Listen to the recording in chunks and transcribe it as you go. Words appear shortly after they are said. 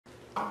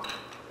Carter,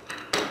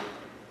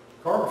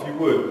 if you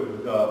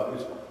would,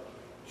 just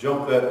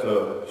jump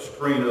that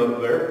screen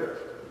up there.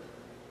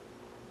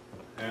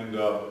 And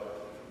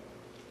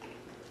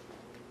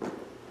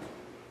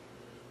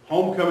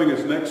homecoming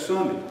is next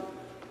Sunday.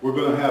 We're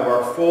going to have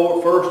our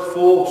first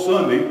full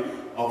Sunday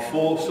of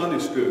full Sunday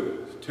school.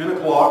 It's 10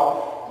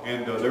 o'clock,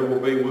 and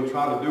we'll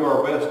try to do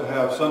our best to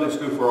have Sunday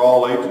school for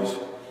all ages.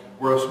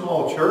 We're a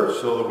small church,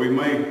 so that we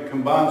may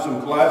combine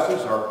some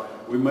classes, or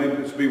we may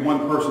just be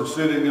one person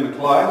sitting in a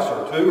class,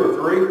 or two or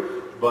three,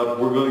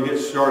 but we're going to get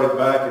started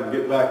back and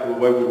get back to the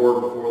way we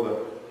were before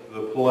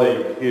the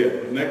plague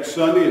hit. Next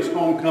Sunday is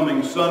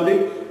Homecoming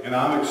Sunday, and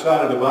I'm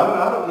excited about it.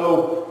 I don't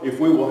know if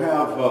we will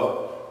have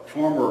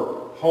former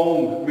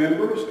home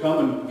members come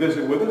and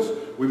visit with us.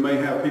 We may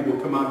have people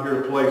come out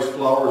here to place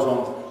flowers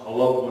on a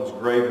loved one's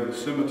grave in the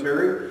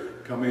cemetery,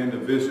 come in to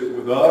visit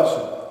with us.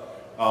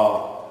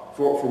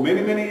 For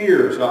many, many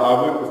years,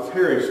 I went with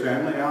Terry's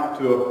family out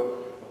to a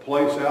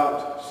place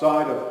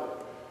outside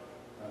of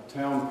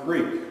Town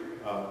Creek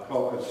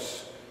called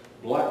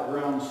Black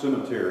Ground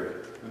Cemetery.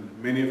 And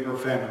many of her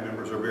family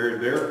members are buried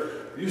there.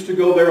 We used to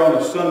go there on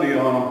a Sunday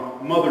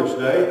on Mother's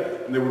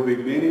Day, and there would be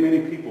many,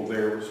 many people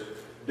there. It was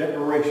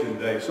Decoration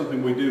Day.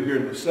 Something we do here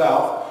in the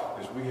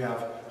South is we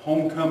have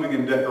homecoming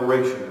and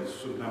decoration. It's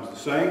sometimes the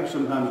same,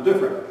 sometimes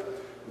different.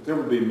 But there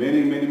would be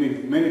many, many,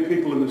 many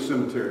people in the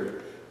cemetery.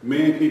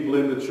 Many people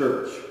in the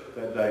church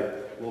that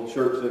day. A little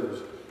church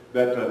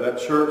that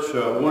church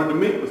wanted to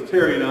meet with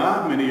Terry and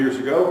I many years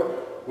ago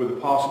with the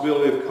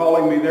possibility of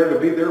calling me there to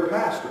be their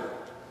pastor.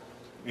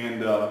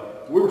 And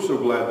we were so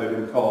glad they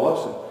didn't call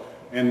us.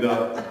 And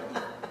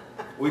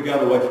we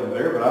got away from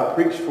there, but I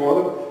preached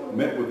for them,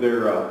 met with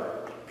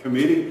their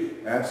committee,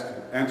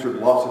 answered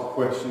lots of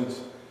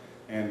questions,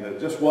 and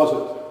it just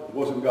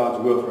wasn't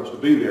God's will for us to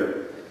be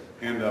there.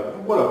 And I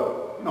thought,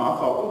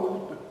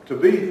 well, to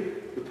be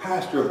the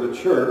pastor of the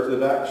church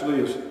that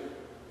actually is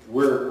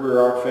where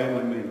our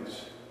family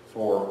meets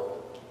for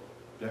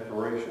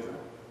decoration.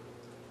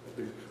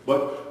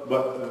 But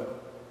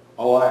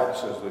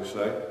alas, as they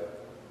say,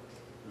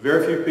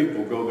 very few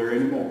people go there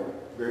anymore.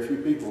 Very few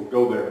people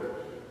go there.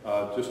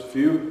 Just a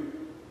few.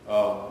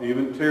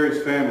 Even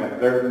Terry's family,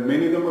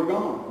 many of them are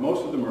gone.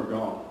 Most of them are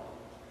gone.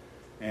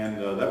 And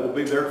that will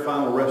be their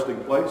final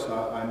resting place,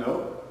 I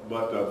know,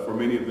 but for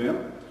many of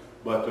them.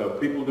 But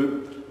people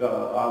do,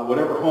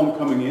 whatever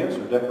homecoming is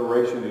or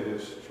decoration, it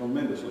is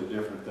tremendously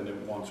different than it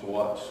once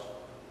was.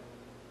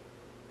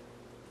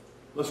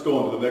 Let's go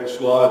on to the next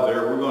slide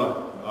there. We're going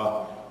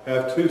to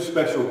have two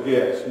special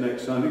guests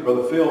next Sunday.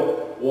 Brother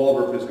Phil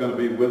Waldrop is going to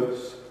be with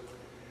us.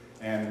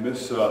 And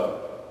Miss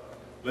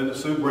Linda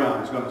Sue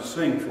Brown is going to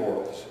sing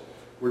for us.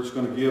 We're just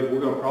going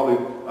to probably,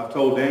 I've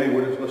told Danny,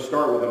 let's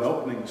start with an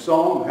opening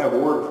song, have a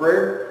word of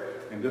prayer,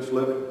 and just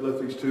let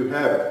these two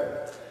have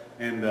it.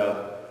 And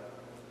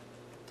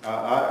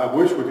I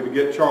wish we could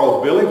get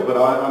Charles Billings, but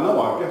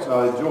I guess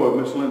I enjoy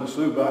Miss Linda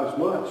Sue about as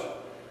much.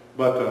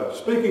 But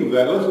speaking of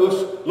that,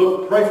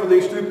 let's pray for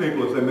these two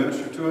people as they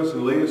minister to us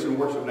and lead us in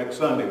worship next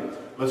Sunday.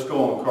 Let's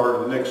go on,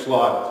 Carter, to the next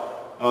slide.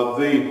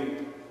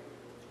 The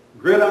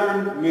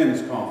Gridiron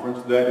Men's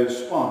Conference that is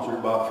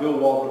sponsored by Phil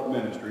Waldrop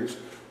Ministries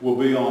will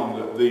be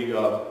on the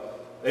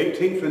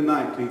 18th and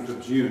 19th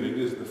of June. It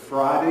is the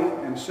Friday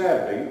and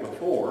Saturday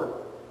before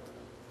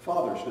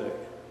Father's Day.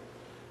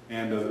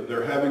 And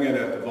they're having it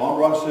at the Von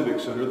Ross Civic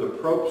Center, the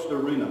Probst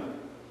Arena.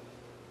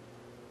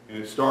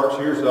 And it starts,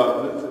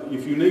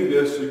 if you need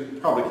this, you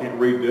probably can't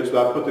read this,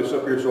 but I put this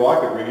up here so I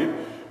could read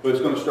it. But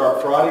it's going to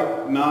start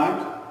Friday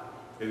night.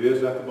 It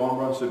is at the Von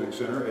Ross Civic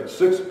Center at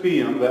 6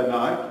 p.m. that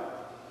night.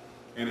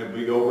 And it'll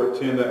be over at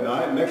 10 that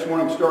night. And next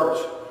morning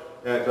starts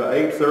at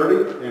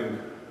 8:30 and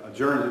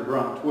adjourns at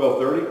around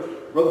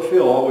 12:30. Brother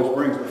Phil always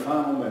brings the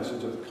final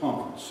message of the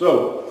conference.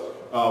 So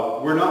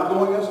we're not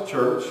going as a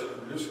church.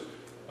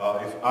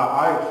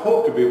 I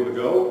hope to be able to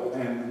go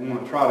and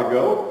want to try to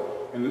go.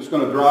 And it's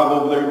going to drive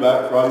over there and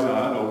back Friday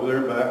night, over there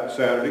and back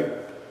Saturday.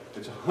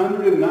 It's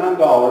 $109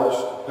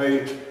 to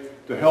pay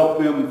to help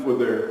them for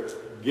their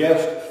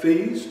guest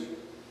fees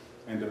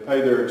and to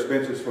pay their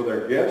expenses for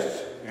their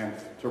guests and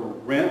to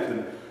rent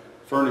and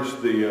furnish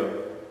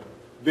the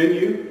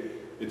venue.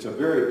 It's a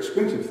very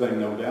expensive thing,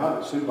 no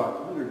doubt. It seems like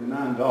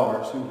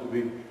 $109 seems to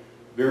be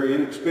very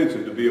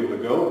inexpensive to be able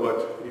to go.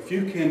 But if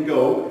you can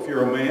go, if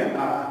you're a man,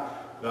 I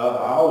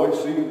always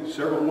see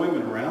several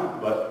women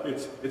around, but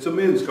it's a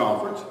men's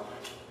conference.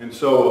 And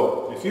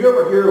so if you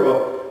ever hear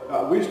of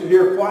we used to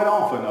hear quite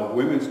often of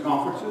women's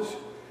conferences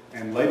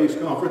and ladies'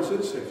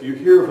 conferences. If you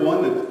hear of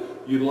one that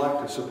you'd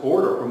like to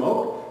support or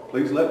promote,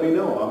 please let me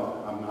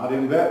know. I'm not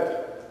in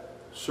that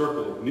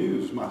circle of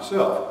news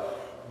myself,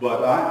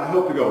 but I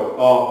hope to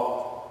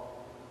go.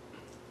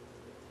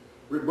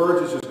 Rick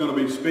Burgess is going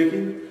to be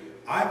speaking.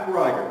 Ike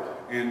Reichert,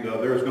 and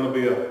there's going to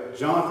be a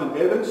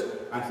Jonathan Evans.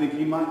 I think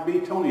he might be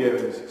Tony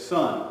Evans'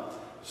 son.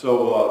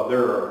 So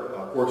there are,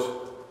 of course,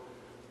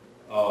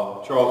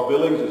 Charles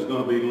Billings is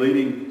going to be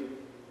leading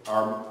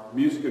our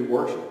music and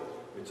worship.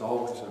 It's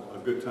always a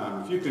good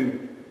time. If you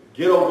can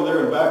get over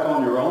there and back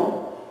on your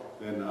own,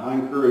 then I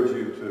encourage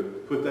you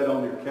to put that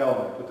on your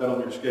calendar, put that on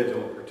your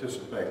schedule and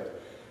participate.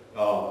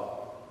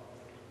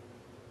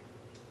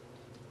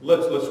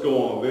 Let's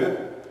go on then.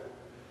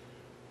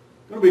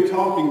 I'm going to be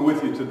talking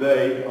with you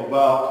today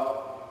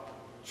about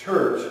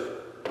church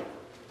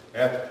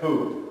at the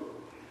pool.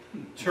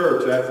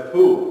 Church at the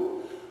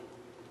pool.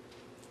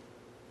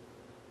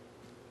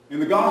 In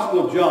the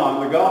Gospel of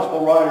John, the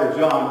Gospel writer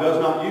John does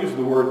not use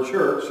the word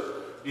church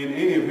in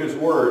any of his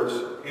words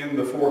in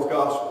the fourth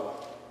Gospel.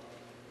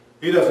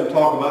 He doesn't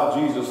talk about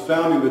Jesus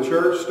founding the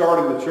church,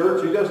 starting the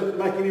church. He doesn't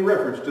make any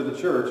reference to the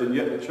church, and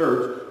yet the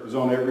church is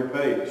on every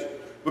page.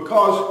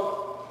 Because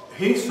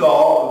he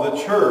saw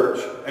the church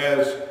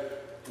as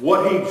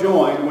what he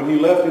joined when he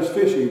left his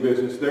fishing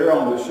business there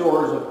on the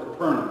shores of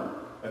Capernaum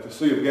at the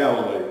Sea of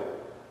Galilee.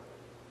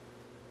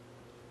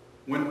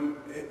 When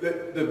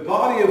the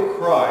body of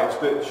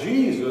Christ, that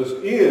Jesus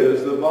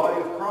is the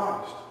body of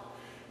Christ.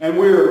 And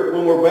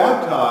when we're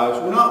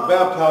baptized, we're not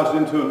baptized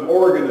into an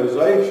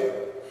organization.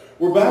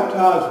 We're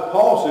baptized,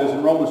 Paul says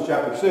in Romans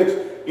chapter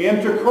 6,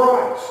 into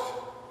Christ.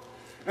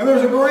 And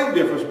there's a great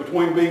difference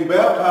between being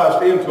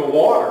baptized into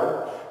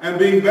water and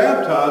being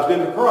baptized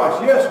into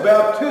Christ. Yes,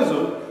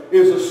 baptism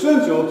is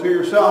essential to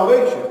your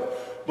salvation.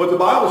 But the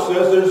Bible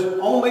says there's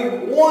only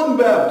one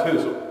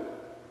baptism.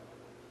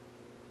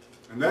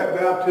 And that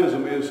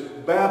baptism is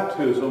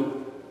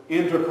baptism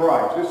into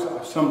Christ.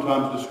 It's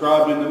sometimes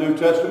described in the New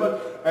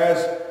Testament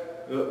as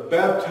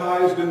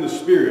baptized in the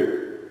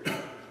Spirit.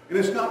 And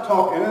it's not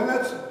talking, and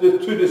that's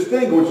to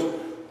distinguish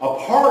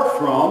apart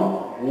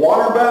from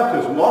water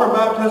baptism. Water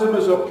baptism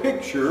is a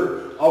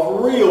picture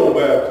of real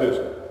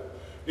baptism.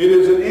 It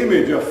is an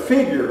image, a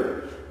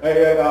figure,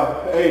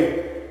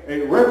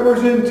 a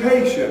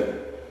representation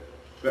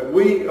that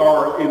we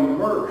are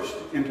immersed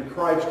into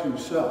Christ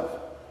himself.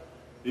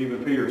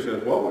 Even Peter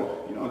says,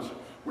 well,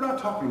 we're not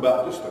talking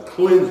about just the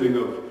cleansing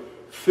of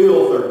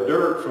filth or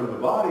dirt from the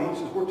body. He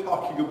says, we're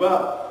talking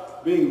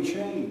about being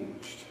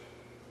changed.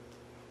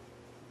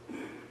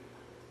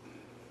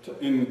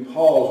 In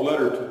Paul's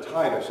letter to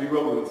Titus, he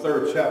wrote in the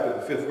 3rd chapter,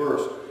 the 5th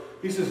verse,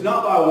 he says,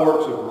 not by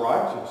works of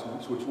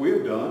righteousness, which we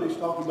have done. He's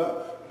talking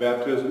about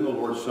baptism, the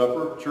Lord's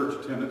Supper,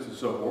 church attendance, and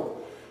so forth.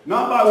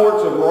 Not by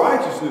works of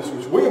righteousness,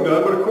 which we have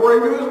done, but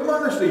according to his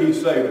mercy he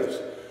saved us,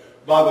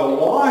 by the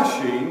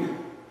washing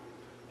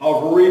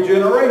of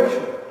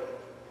regeneration.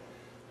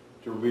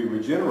 To be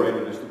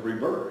regenerated is to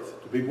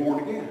rebirth, to be born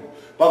again.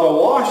 By the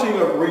washing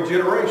of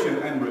regeneration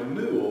and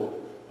renewal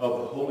of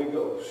the Holy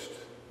Ghost.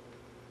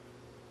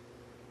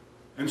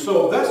 And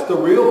so that's the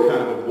real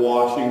kind of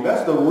washing.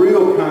 That's the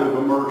real kind of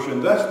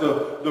immersion. That's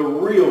the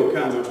real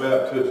kind of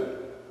baptism.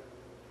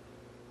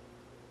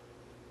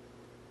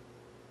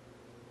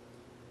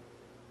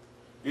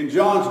 In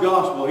John's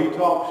Gospel,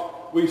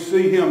 we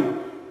see him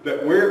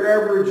that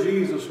wherever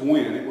Jesus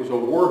went, it was a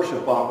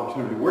worship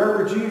opportunity.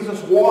 Wherever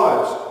Jesus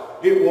was,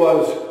 it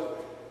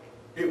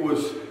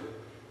was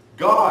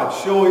God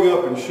showing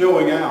up and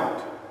showing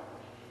out.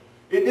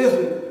 He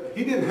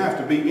didn't have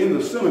to be in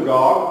the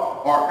synagogue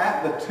or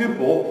at the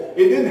temple.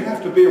 It didn't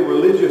have to be a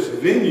religious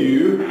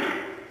venue.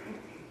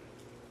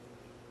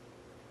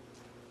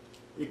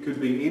 It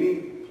could be any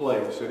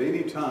place at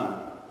any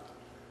time.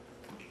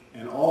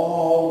 And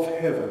all of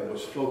heaven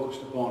was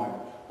focused upon him.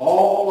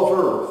 All of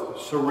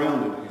earth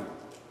surrounded him.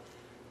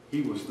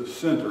 He was the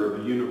center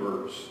of the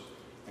universe.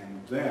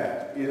 And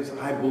that is,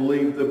 I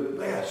believe, the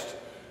best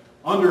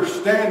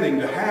understanding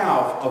to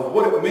have of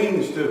what it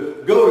means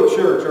to go to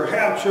church or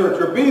have church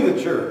or be the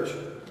church.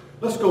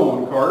 Let's go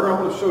on, Carter.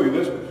 I'm going to show you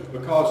this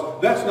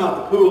because that's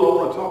not the pool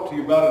I want to talk to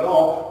you about at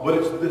all, but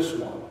it's this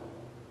one.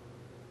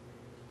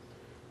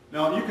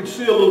 Now, you can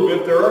see a little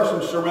bit, there are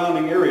some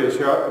surrounding areas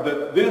here,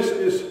 that this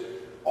is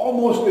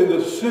almost in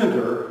the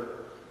center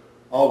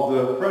of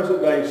the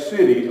present-day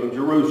city of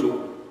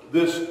Jerusalem.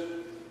 This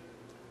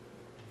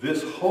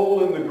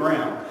hole in the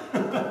ground.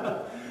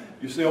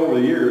 You see, over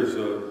the years,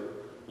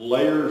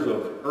 layers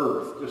of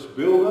earth just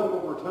build up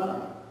over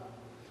time.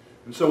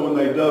 And so when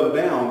they dug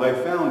down, they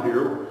found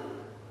here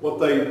what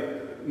they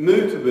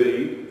knew to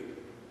be,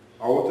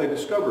 or what they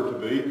discovered to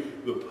be,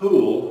 the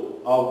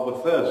pool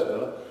of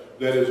Bethesda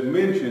that is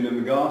mentioned in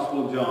the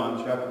Gospel of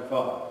John, chapter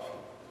 5.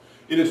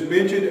 It is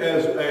mentioned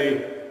as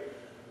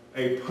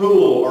a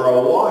pool or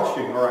a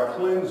washing or a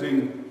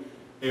cleansing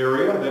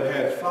area that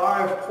had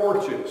 5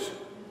 porches.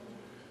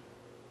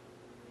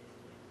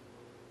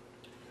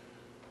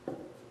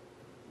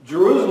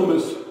 Jerusalem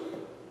is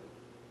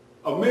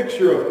a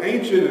mixture of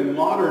ancient and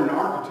modern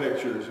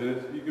architectures,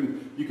 and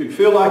you can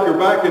feel like you're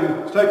back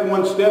and take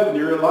one step and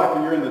you're like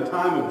you're in the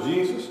time of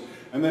Jesus,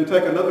 and then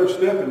take another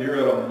step and you're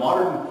at a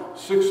modern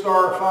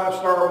 6-star,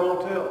 5-star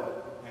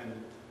motel and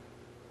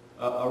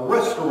a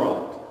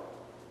restaurant.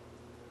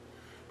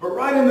 But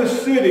right in the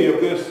city of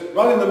this,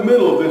 right in the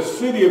middle of this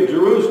city of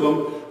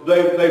Jerusalem,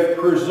 they've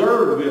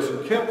preserved this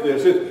and kept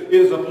this. It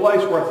is a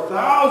place where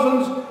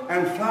thousands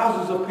and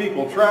thousands of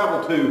people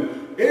travel to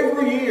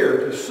every year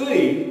to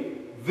see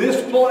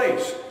this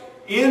place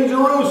in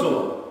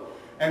Jerusalem.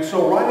 And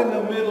so right in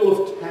the middle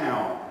of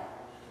town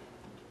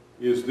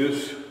is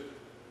this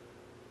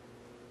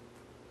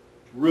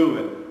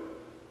ruin.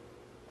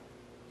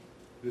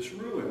 This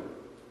ruin.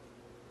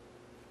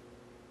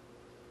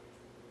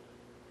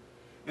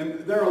 And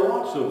there are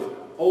lots of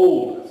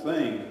old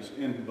things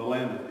in the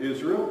land of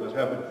Israel that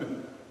have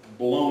been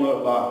blown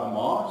up by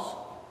Hamas.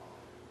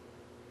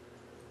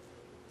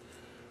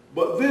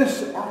 But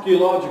this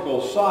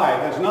archaeological site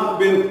has not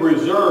been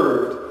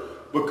preserved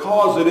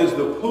because it is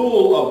the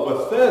pool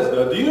of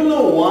Bethesda. Do you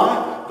know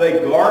why they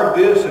guard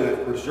this and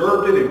have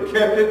preserved it and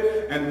kept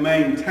it and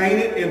maintain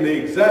it in the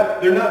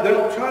exact? They're not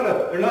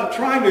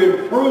trying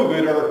to improve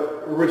it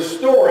or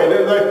restore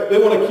it. They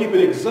want to keep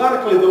it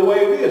exactly the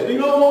way it is. Do you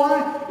know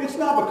why? It's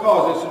not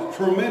because it's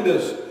a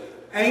tremendous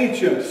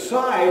ancient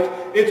site.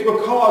 It's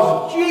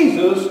because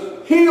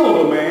Jesus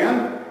healed a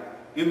man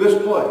in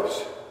this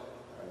place.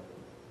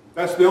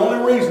 That's the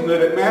only reason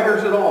that it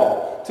matters at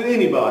all to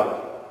anybody.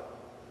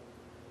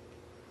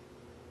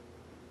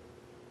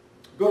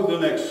 Go to the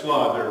next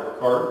slide there,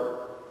 Carter.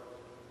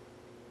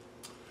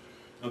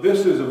 Now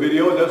this is a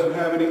video. It doesn't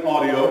have any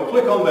audio.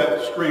 Click on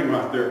that screen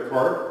right there,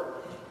 Carter.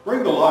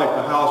 Bring the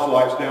house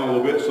lights down a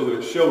little bit so that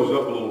it shows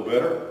up a little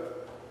better.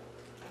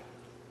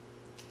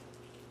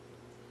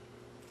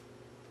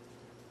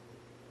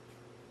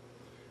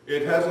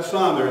 It has a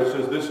sign there that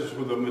says this is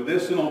for the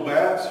medicinal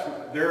baths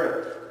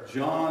there at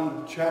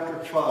John chapter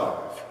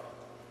 5.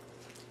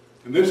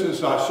 And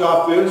I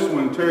shot this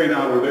when Terry and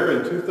I were there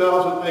in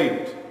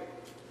 2008.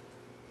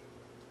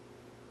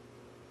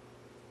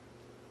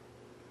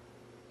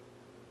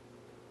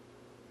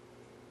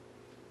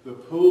 The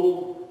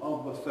pool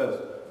of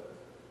Bethesda.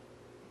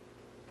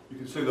 You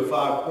can see the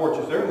 5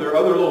 porches there. There are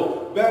other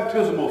little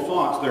baptismal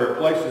fonts. There are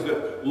places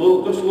that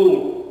just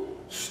little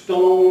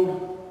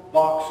stone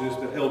boxes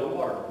that held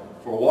water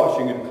for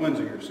washing and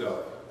cleansing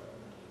yourself.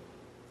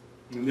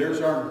 And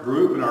there's our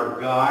group and our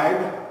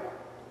guide.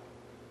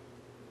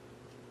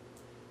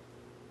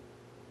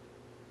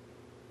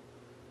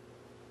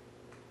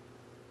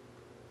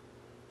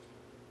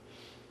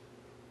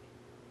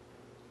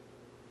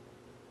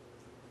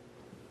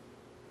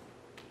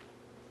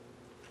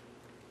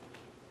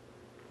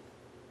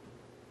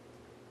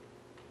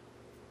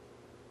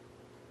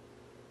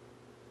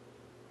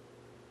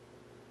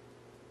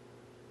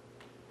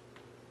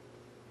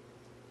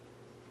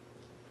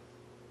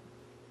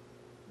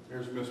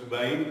 There's Miss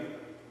Bain,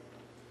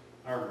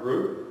 our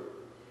group.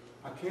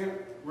 I can't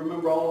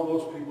remember all of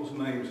those people's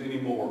names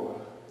anymore.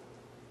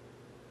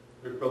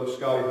 There's Brother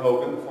Scotty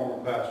Hogan, the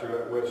former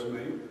pastor at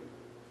Westmead.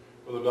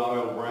 Brother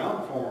Donald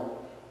Brown, former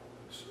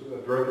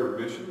director of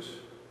missions.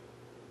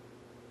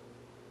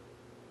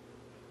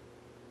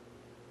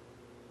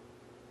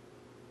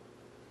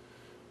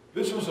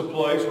 This was a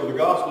place where the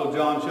Gospel of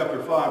John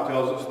chapter 5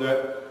 tells us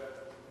that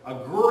a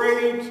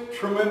great,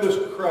 tremendous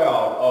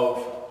crowd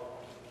of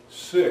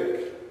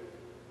sick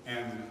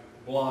and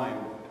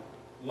blind,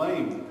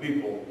 lame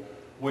people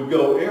would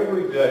go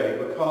every day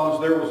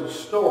because there was a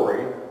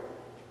story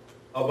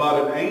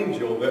about an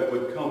angel that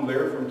would come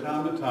there from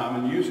time to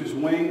time and use his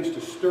wings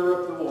to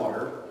stir up the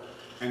water,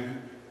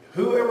 and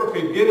whoever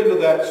could get into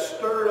that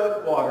stirred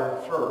up water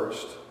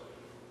first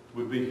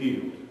would be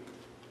healed.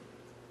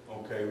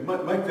 Okay,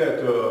 make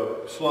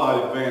that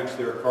slide advance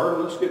there,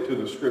 Carter. Let's get to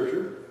the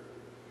scripture.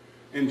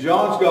 In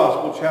John's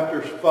Gospel,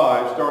 chapter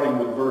 5, starting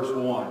with verse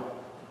 1.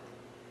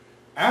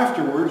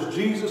 Afterwards,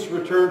 Jesus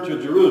returned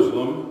to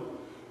Jerusalem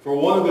for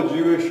one of the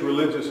Jewish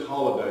religious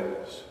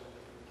holidays.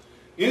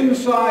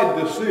 Inside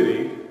the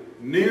city,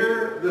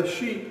 near the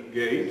sheep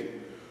gate,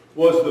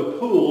 was the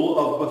pool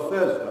of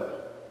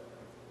Bethesda.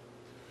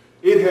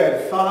 It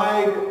had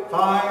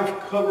five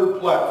covered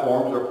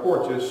platforms or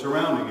porches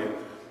surrounding it.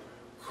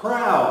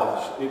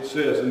 Crowds, it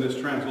says in this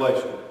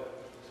translation.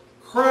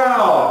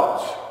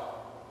 Crowds.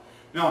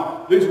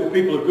 Now, these were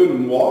people who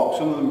couldn't walk.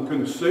 Some of them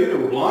couldn't see. They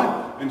were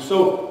blind. And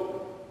so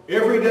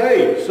every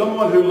day,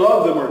 someone who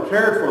loved them or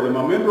cared for them,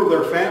 a member of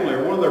their family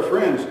or one of their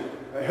friends,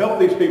 helped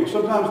these people.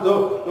 Sometimes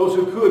those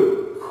who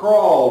could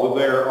crawled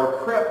there or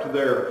crept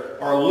there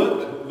or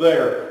limped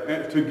there.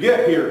 And to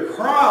get here,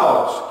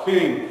 crowds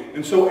came.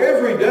 And so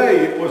every day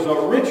it was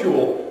a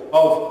ritual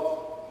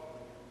of,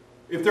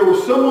 if there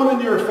was someone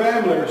in your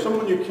family or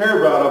someone you care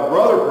about, a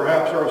brother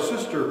perhaps or a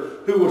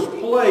sister who was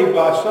plagued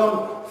by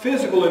some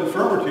physical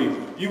infirmity,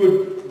 you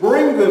would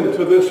bring them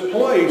to this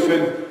place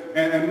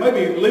and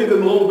maybe leave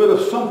them a little bit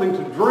of something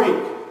to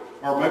drink.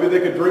 Or maybe they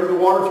could drink the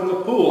water from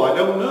the pool. I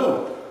don't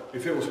know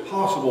if it was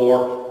possible.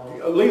 Or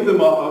leave them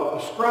a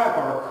scrap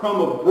or a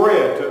crumb of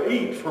bread to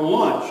eat for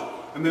lunch.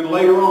 And then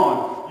later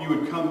on, you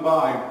would come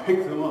by and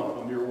pick them up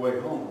on your way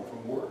home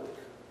from work.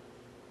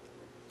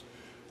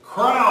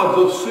 Crowds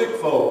of sick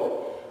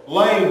folk,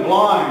 lame,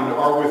 blind,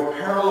 or with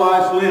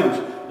paralyzed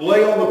limbs,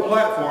 lay on the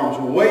platforms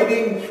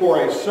waiting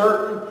for a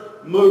certain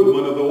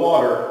movement of the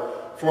water.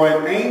 For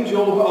an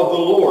angel of the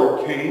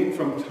Lord came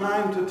from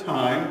time to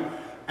time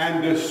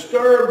and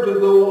disturbed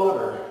the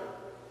water.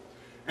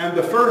 And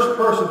the first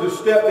person to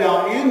step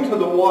down into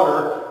the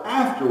water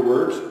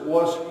afterwards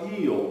was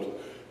healed.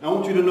 Now I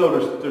want you to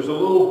notice that there's a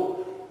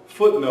little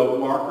footnote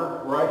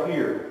marker right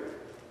here.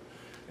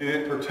 And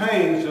it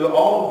pertains to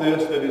all of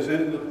this that is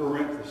in the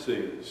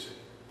parentheses.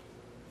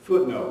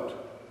 Footnote.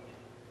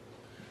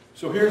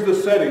 So here's the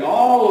setting.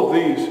 All of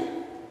these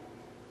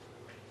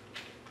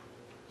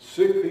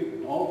sick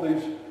people, all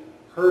these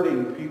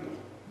hurting people,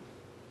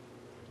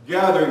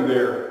 gathering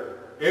there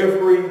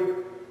every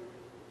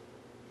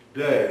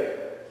day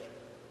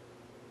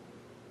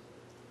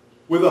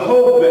with the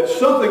hope that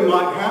something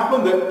might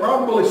happen that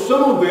probably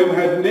some of them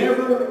had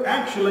never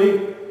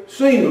actually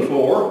seen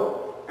before,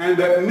 and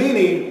that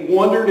many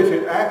wondered if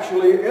it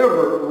actually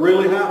ever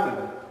really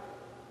happened.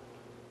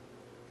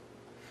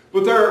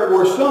 But there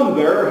were some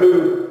there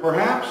who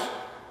perhaps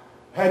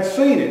had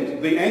seen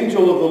it, the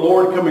angel of the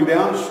Lord coming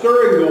down,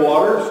 stirring the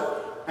waters,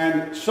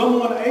 and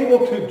someone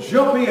able to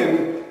jump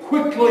in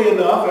quickly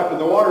enough after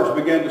the waters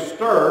began to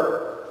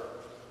stir,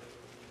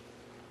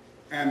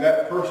 and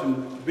that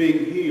person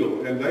being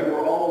healed. And they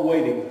were all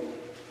waiting.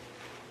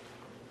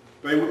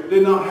 They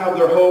did not have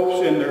their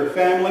hopes in their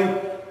family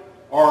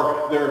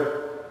or their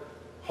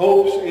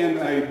hopes in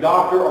a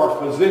doctor or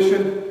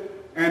physician.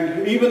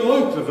 And even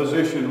Luke, the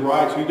physician,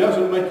 writes, he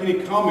doesn't make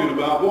any comment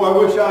about, boy, I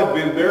wish I'd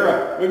been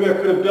there. Maybe I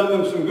could have done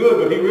them some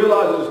good. But he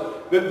realizes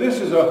that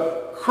this is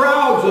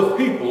crowds of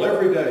people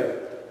every day.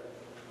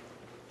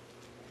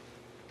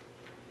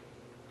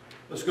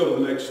 Let's go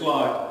to the next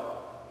slide.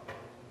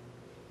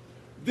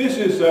 This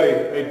is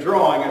a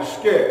drawing, a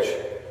sketch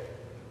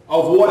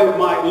of what it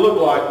might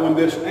look like when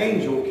this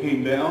angel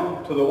came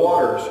down to the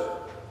waters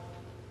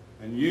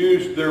and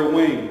used their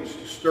wings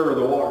to stir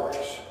the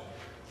waters.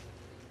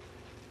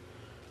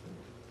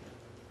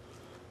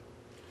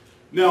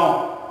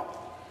 Now,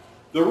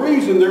 the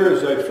reason there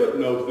is a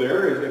footnote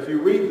there is if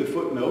you read the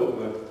footnote,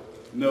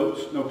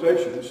 the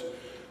notations,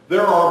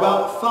 there are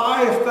about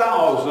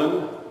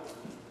 5,000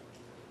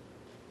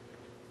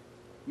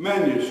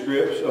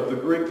 manuscripts of the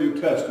Greek New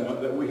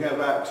Testament that we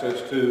have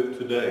access to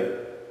today.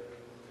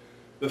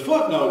 The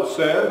footnote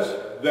says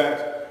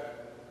that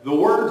the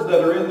words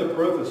that are in the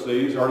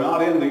parentheses are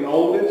not in the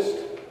oldest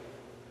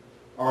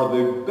or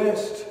the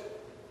best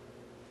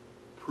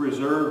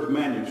preserved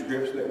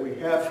manuscripts that we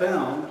have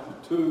found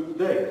to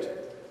date.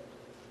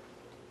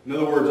 In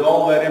other words,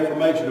 all that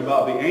information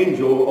about the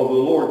angel of the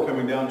Lord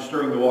coming down,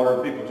 stirring the water,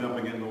 and people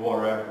jumping in the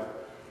water after.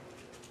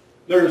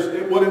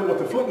 What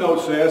the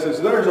footnote says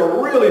is there's a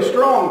really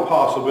strong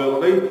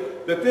possibility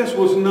that this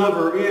was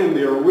never in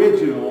the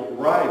original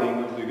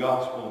writing of the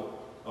Gospel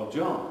of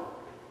John.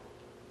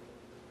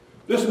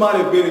 This might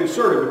have been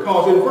inserted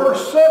because in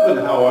verse 7,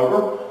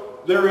 however,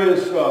 there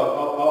is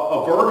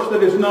a verse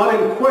that is not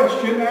in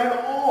question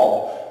at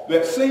all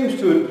that seems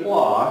to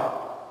imply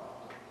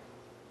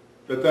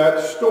that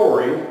that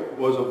story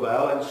was a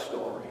valid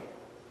story.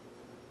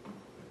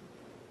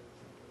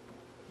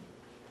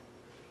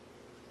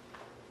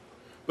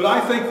 But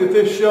I think that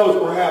this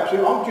shows perhaps,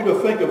 I want you to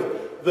think of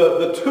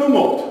the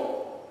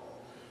tumult,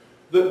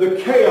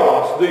 the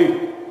chaos,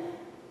 the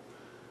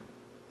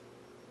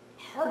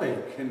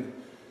heartache, and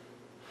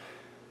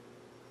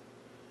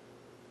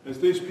as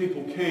these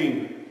people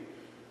came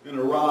and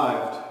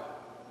arrived,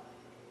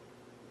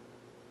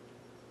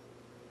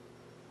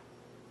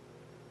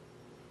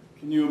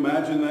 can you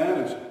imagine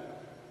that?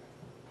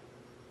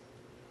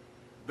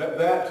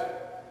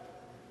 That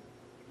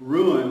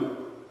ruin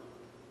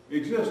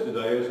exists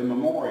today as a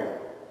memorial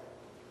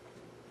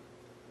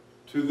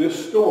to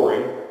this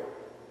story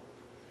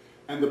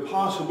and the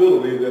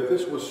possibility that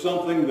this was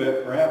something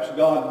that perhaps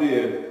God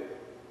did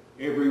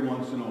every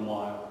once in a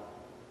while.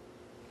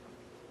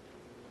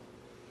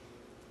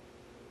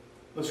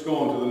 Let's go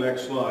on to the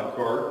next slide,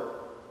 Carter.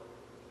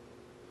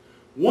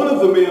 One of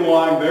the men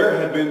lying there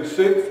had been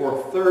sick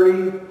for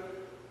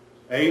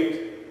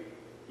 38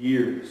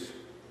 years.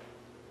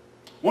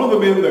 One of the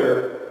men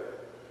there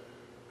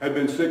had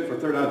been sick for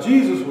 30. Now,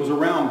 Jesus was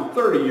around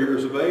 30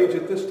 years of age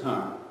at this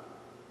time.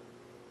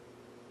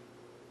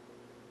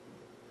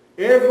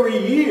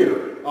 Every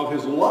year of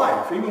his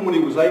life, even when he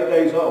was 8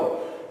 days old,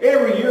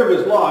 every year of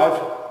his life,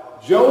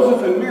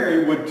 Joseph and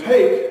Mary would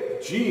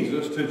take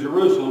Jesus to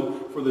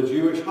Jerusalem for the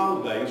Jewish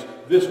holidays.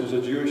 This was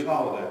a Jewish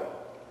holiday.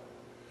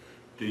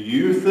 Do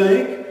you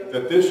think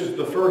that this is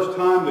the first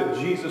time that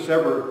Jesus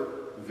ever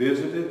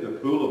visited the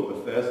pool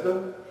of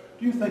Bethesda?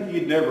 Do you think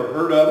he'd never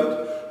heard of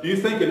it? Do you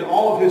think in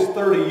all of his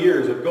 30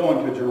 years of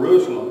going to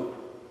Jerusalem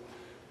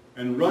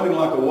and running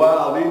like a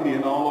wild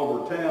Indian all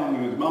over town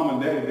when his mom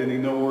and daddy didn't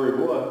even know where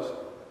he was,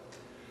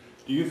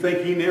 do you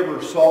think he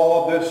never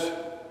saw this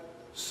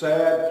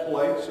sad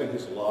place in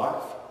his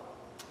life?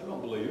 I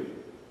don't believe it.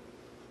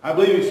 I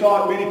believe he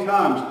saw it many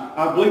times.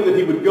 I believe that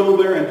he would go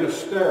there and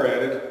just stare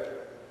at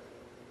it,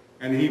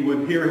 and he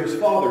would hear his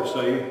father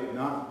say,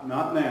 not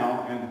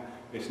now, and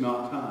it's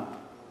not time.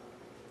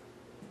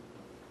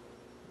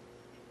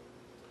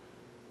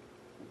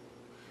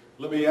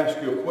 Let me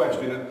ask you a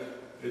question.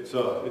 It's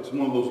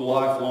one of those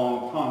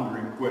lifelong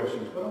pondering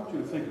questions, but I want you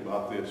to think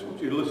about this. I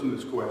want you to listen to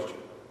this question.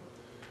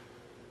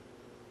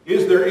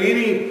 Is there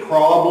any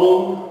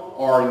problem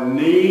or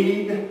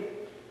need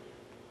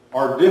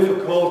or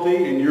difficulty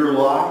in your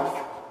life?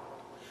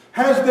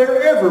 Has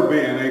there ever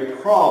been a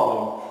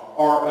problem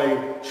or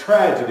a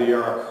tragedy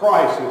or a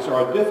crisis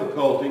or a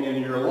difficulty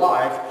in your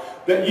life,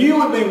 that you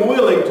would be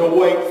willing to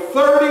wait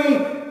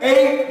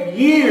 38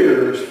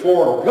 years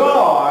for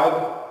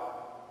God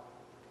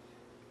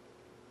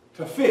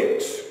to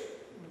fix.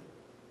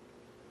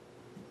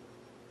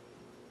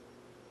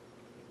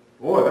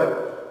 Boy,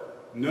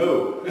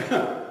 no.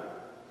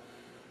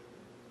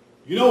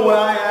 You know when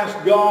I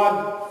ask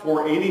God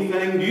for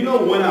anything, do you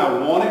know when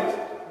I want it? Now.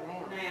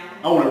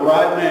 I want it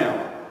right now.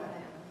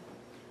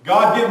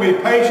 God, give me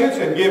patience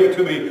and give it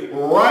to me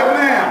right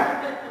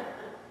now.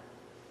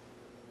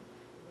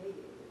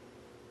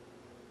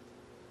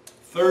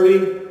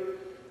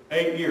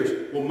 38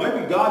 years. Well,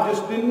 maybe God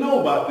just didn't know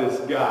about this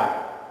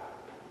guy.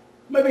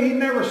 Maybe he'd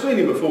never seen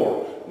him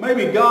before.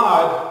 Maybe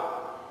God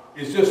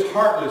is just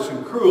heartless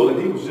and cruel and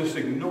he was just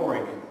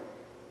ignoring him.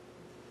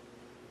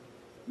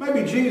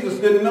 Maybe Jesus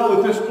didn't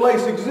know that this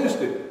place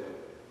existed.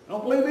 I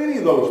don't believe any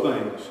of those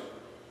things.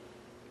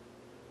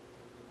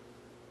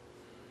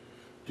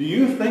 Do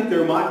you think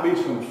there might be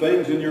some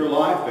things in your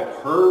life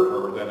that hurt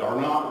or that are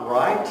not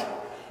right?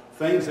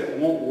 Things that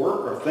won't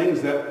work or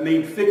things that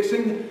need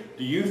fixing?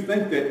 Do you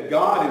think that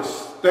God is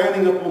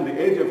standing up on the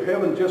edge of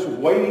heaven just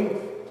waiting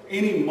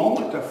any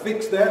moment to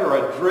fix that or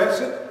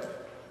address it?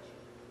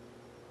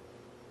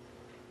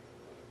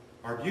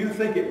 Or do you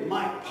think it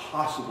might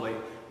possibly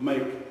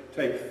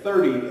take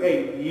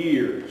 38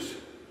 years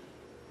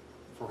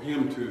for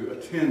him to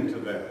attend to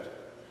that?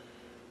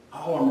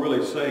 All I'm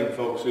really saying,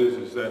 folks,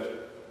 is that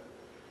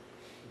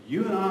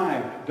you and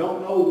I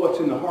don't know what's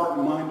in the heart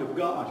and mind of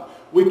God.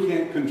 We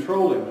can't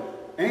control him.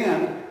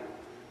 And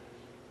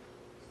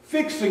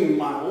fixing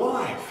my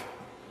life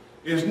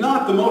is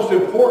not the most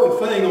important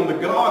thing on the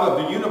God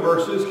of the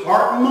universe's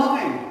heart and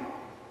mind.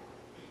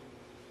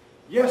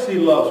 Yes, he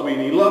loves me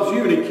and he loves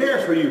you and he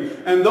cares for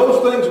you. And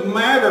those things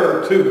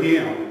matter to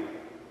him.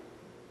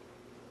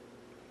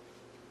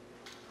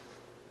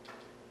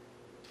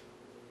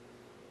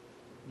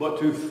 But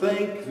to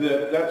think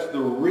that that's the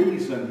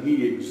reason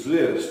he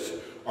exists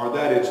or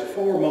that it's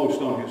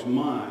foremost on his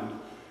mind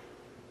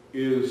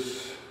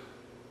is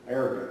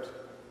arrogant.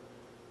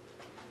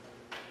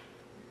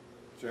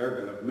 It's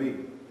arrogant of me.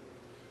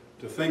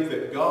 To think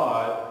that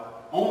God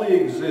only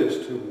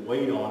exists to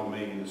wait on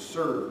me and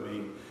serve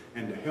me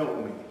and to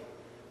help me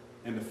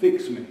and to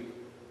fix me.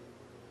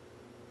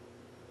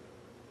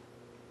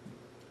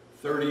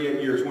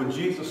 38 years. When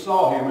Jesus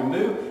saw him and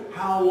knew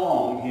how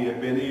long he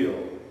had been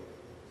ill.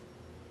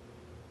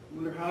 I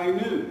wonder how he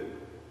knew.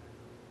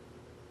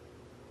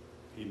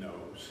 He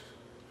knows.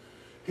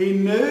 He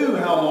knew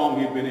how long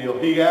he'd been ill.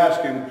 He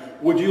asked him,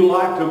 would you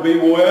like to be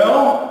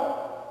well?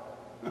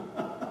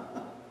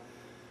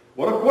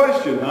 What a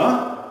question,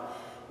 huh?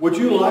 Would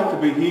you like to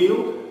be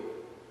healed?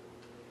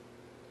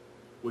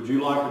 Would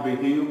you like to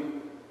be healed?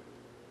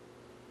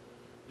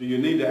 Do you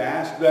need to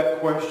ask that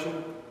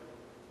question?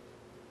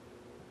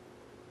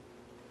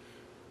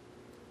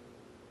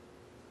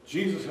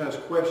 Jesus has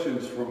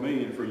questions for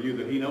me and for you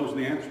that he knows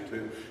the answer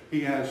to.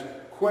 He has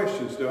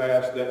questions to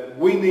ask that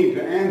we need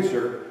to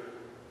answer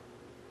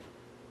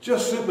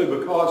just simply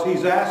because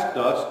he's asked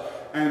us,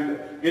 and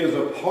it is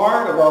a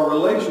part of our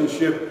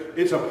relationship.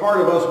 It's a part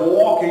of us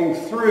walking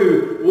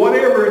through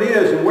whatever it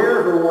is and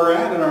wherever we're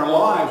at in our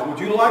lives. Would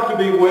you like to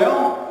be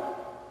well?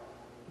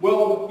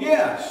 Well,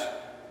 yes.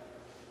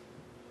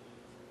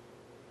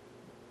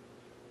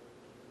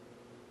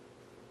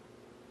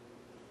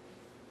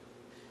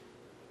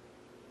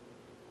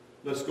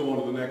 Let's go on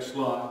to the next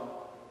slide.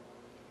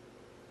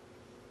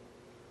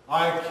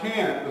 I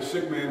can't, the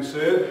sick man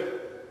said.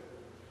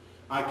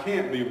 I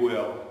can't be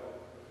well.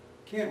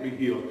 Can't be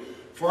healed.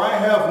 For I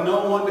have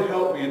no one to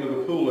help me into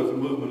the pool at the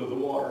movement of the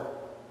water.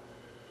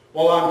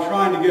 While I'm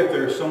trying to get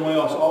there, someone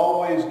else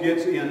always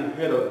gets in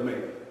ahead of me.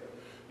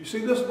 You see,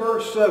 this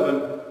verse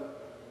 7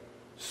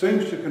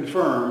 seems to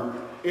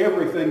confirm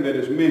everything that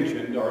is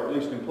mentioned, or at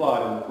least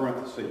implied in the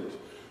parentheses.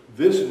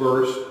 This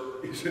verse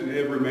is in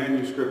every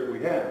manuscript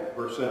we have,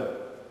 verse 7.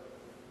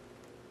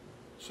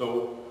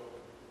 So,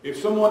 if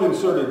someone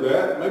inserted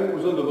that, maybe it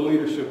was under the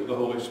leadership of the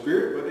Holy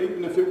Spirit, but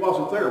even if it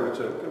wasn't there, we'd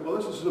say, okay, well,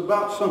 this is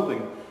about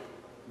something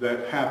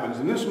that happens.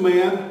 And this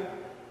man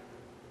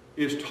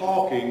is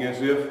talking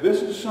as if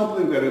this is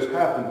something that has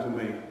happened to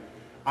me.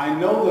 I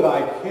know that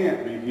I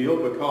can't be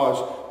healed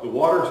because the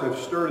waters have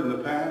stirred in the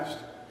past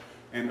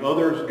and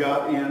others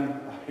got in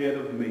ahead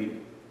of me.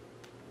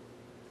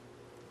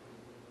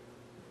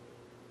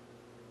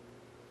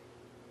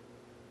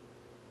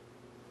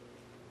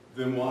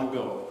 Then why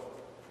go?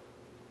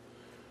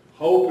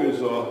 Hope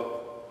is a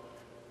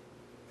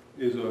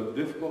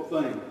difficult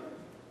thing.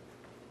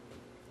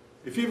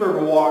 If you've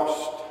ever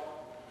watched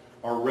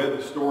or read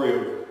the story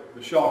of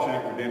the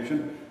Shawshank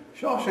Redemption,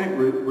 Shawshank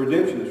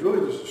Redemption is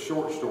really just a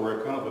short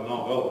story, kind of a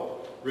novella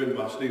written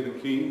by Stephen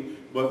King,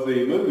 but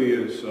the movie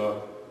is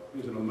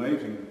an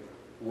amazing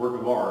work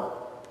of art.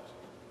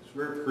 It's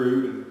very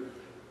crude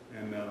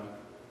and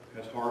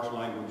has harsh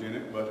language in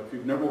it, but if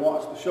you've never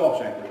watched the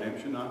Shawshank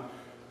Redemption,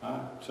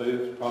 I'd say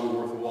it's probably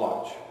worth a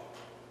watch.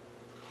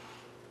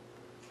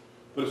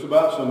 But it's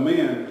about some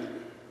men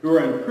who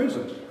are in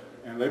prison.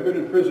 and they've been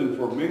in prison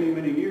for many,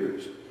 many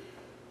years.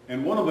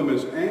 And one of them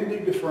is Andy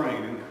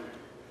Dufresne, and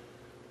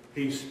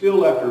he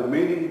still, after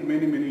many,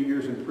 many, many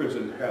years in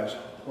prison, has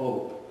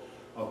hope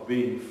of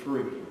being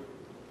free.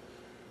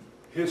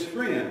 His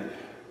friend,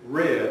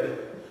 Red,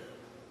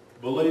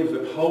 believes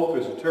that hope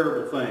is a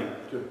terrible thing.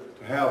 To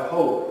have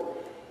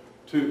hope,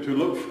 to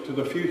look to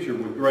the future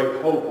with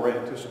great hope or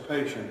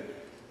anticipation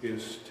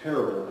is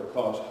terrible,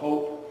 because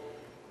hope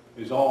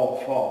is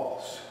all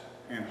false,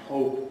 and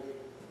hope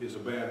is a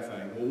bad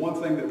thing. Well,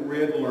 one thing that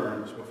Red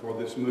learns before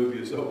this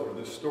movie is over,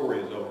 this story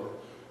is over,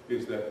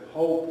 is that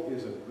hope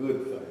is a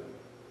good thing.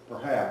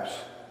 Perhaps,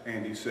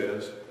 Andy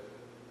says,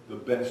 the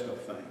best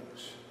of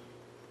things,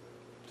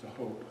 to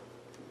hope.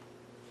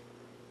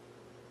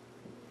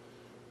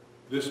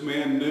 This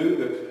man knew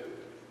that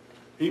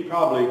he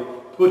probably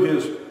put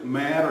his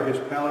mat or his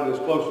pallet as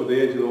close to the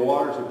edge of the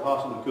water as he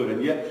possibly could,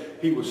 and yet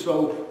he was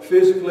so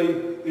physically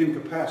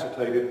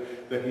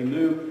incapacitated that he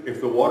knew if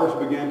the waters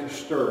began to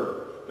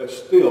stir, that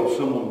still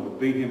someone would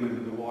beat him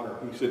into the water.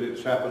 He said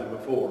it's happened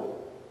before.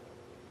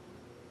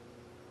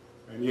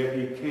 And yet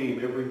he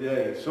came every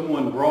day.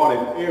 Someone brought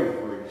him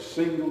every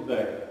single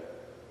day.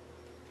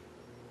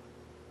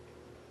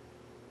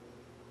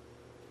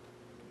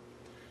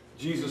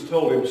 Jesus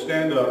told him,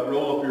 stand up,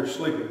 roll up your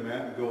sleeping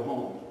mat, and go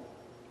home.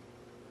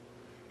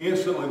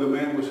 Instantly the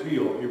man was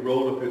healed. He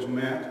rolled up his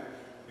mat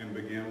and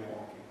began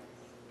walking.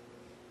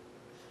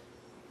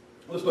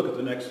 Let's look at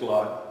the next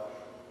slide.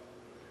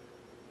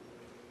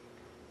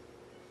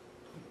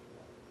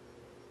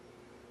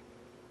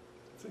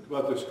 Think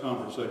about this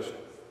conversation.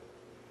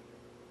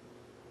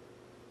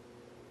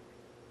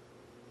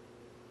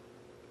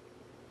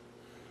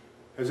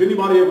 Has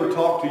anybody ever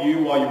talked to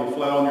you while you were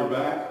flat on your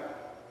back?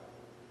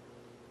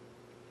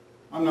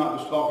 I'm not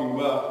just talking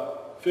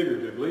about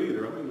figuratively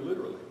either, I mean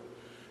literally.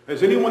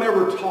 Has anyone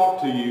ever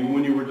talked to you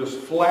when you were just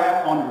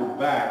flat on your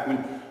back,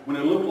 when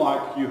it looked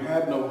like you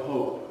had no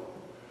hope?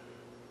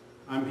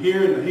 I'm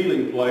here in the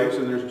healing place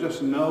and there's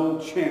just no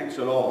chance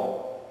at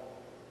all.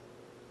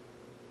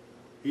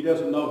 He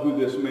doesn't know who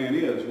this man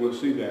is. We'll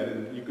see that,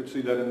 and you could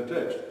see that in the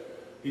text.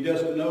 He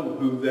doesn't know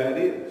who that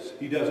is.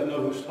 He doesn't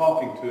know who's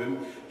talking to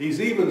him. He's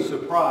even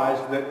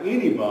surprised that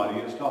anybody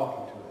is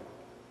talking to him.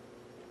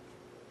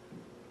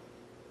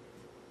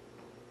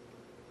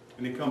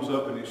 And he comes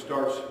up and he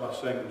starts by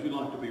saying, would you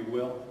like to be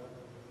well?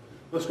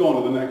 Let's go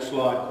on to the next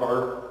slide,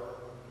 Carter.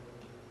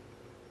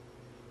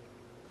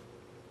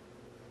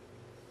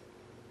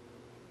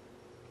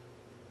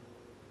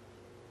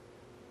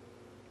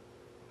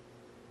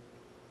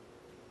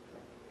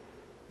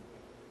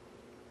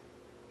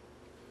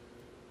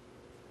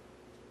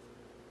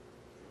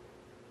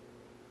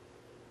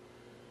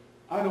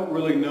 I don't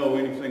really know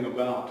anything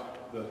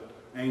about the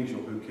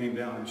angel who came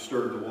down and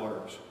stirred the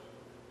waters.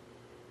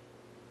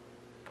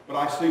 But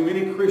I see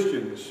many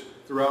Christians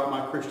throughout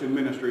my Christian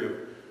ministry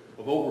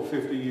of over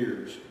 50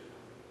 years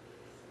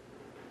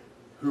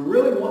who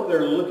really what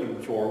they're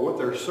looking for, what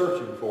they're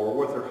searching for,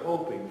 what they're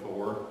hoping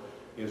for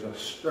is a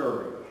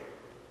stirring.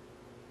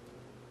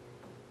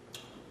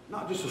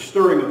 Not just a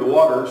stirring of the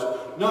waters,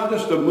 not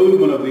just a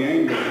movement of the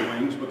angel's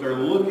wings, but they're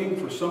looking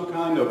for some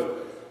kind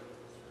of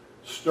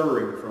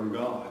stirring from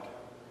God.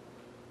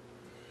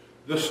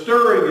 The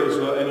stirring is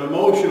an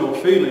emotional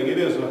feeling. It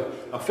is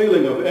a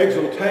feeling of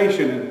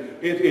exultation.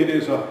 It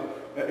is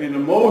an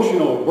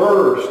emotional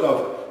burst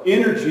of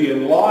energy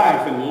and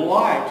life and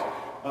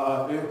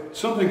light.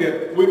 Something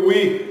that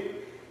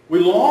we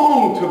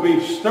long to be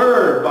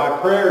stirred by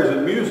prayers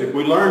and music.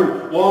 We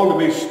long to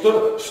be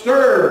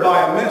stirred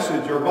by a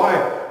message or by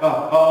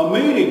a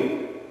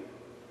meeting.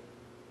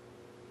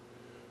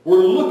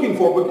 We're looking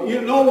for it. But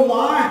you know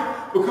why?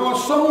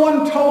 Because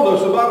someone told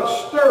us about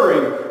a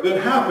stirring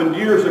that happened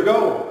years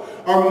ago.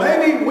 Or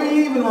maybe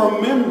we even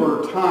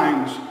remember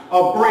times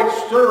of great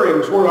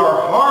stirrings where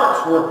our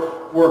hearts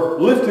were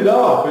lifted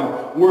up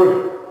and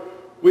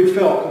we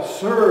felt a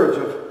surge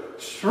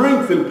of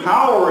strength and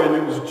power, and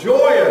it was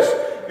joyous,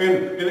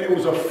 and it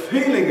was a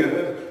feeling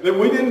that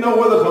we didn't know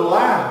whether to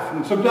laugh,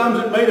 and sometimes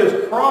it made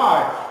us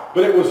cry,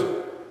 but it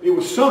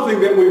was something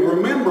that we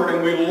remembered,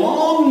 and we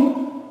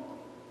longed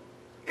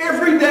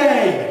every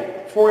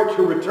day for it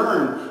to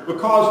return,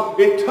 because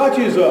it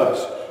touches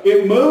us,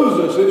 it moves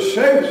us, it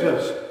shapes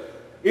us.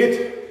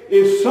 It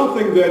is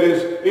something that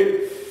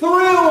it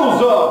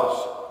thrills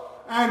us,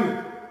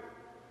 and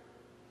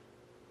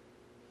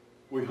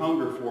we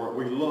hunger for it,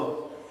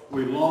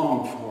 we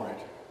long for it.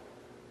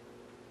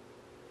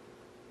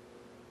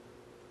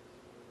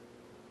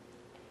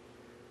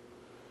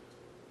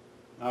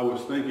 I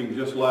was thinking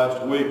just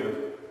last week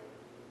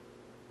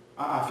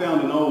I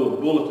found an old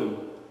bulletin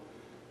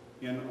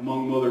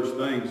among other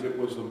things. It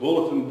was the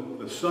bulletin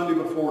the Sunday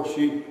before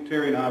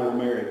Terry and I were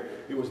married.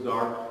 It was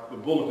the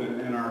bulletin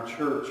in our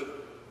church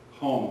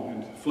home,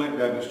 in Flint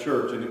Baptist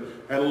Church, and it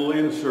had a little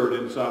insert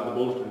inside the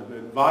bulletin. It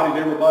invited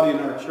everybody in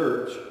our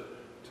church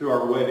to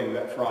our wedding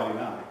that Friday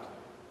night.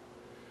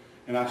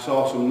 And I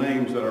saw some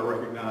names that I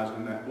recognized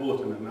in that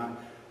bulletin, and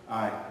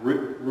I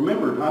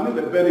remembered, I knew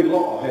that Betty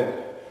Law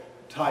had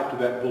type to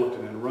that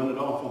bulletin and run it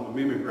off on the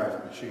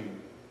mimeograph machine.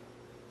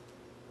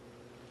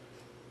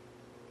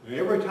 And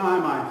every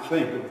time I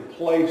think of the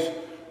place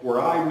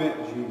where I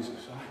met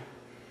Jesus,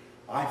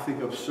 I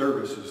think of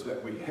services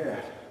that we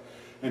had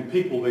and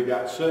people that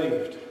got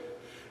saved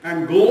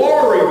and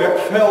glory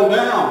that fell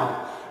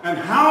down, and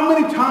how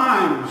many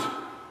times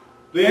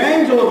the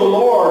angel of the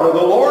Lord or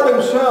the Lord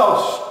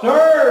himself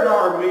stirred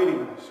our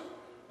meetings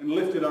and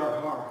lifted our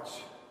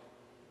hearts.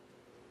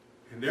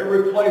 And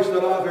every place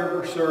that I've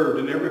ever served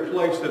and every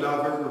place that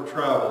I've ever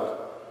traveled,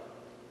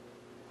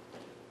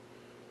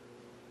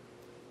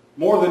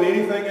 more than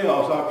anything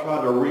else, I've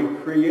tried to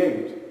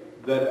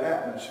recreate that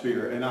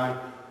atmosphere. And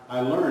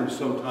I learned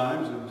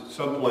sometimes in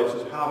some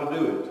places how to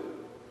do it.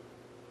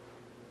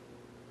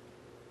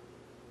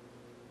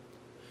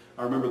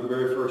 I remember the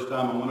very first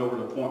time I went over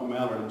to Point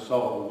Mallard and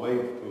saw the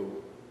wave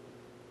pool.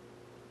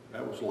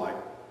 That was like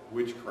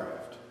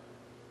witchcraft.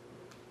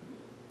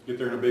 Get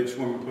there in a big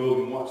swimming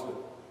pool and watch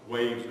the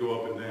waves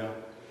go up and down.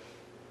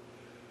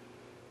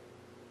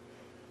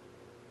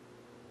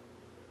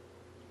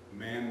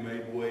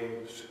 Man-made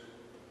waves.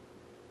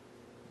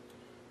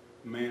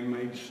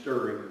 Man-made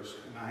stirrings.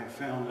 And I have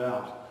found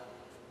out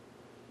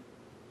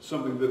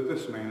something that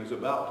this man is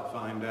about to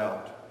find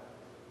out.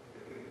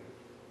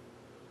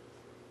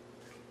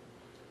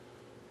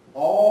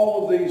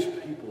 All of these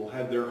people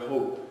had their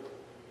hope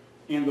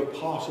in the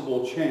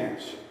possible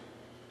chance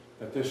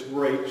that this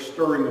great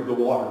stirring of the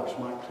waters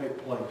might take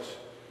place,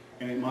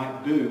 and it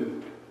might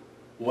do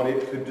what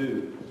it could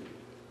do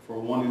for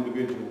one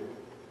individual.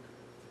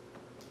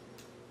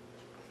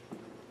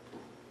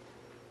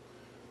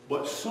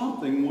 But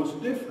something was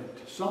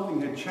different. Something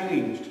had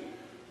changed.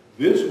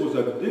 This was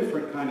a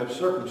different kind of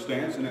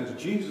circumstance, and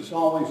as Jesus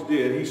always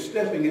did, he's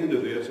stepping into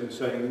this and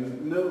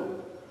saying,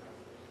 no,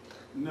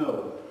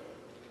 no.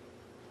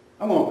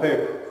 I'm going to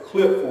play a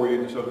clip for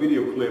you, just a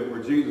video clip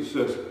where Jesus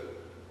says,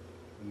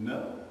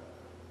 no,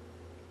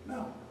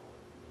 no,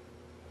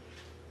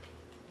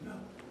 no.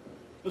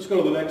 Let's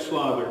go to the next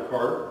slide there,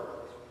 Carter.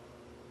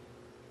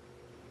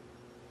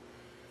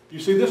 You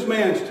see, this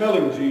man's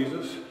telling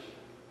Jesus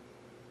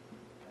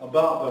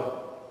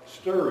about the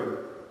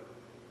stirring.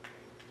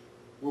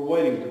 We're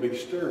waiting to be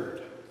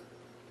stirred.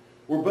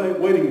 We're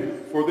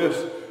waiting for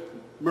this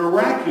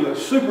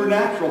miraculous,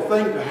 supernatural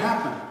thing to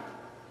happen.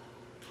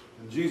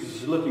 And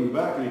Jesus is looking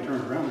back and he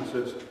turns around and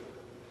says,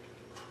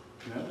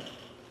 no,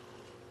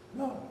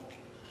 no.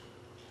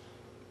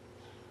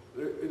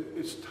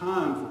 It's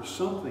time for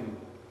something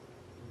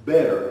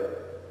better.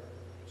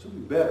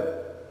 Something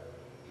better.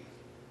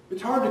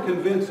 It's hard to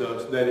convince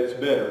us that it's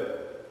better.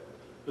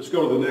 Let's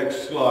go to the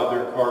next slide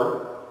there,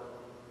 Carter.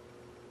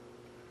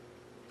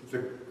 It's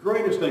the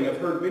greatest thing. I've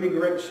heard many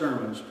great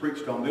sermons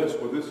preached on this,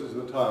 where this is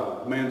the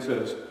title. The man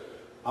says,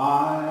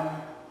 I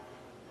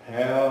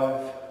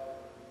have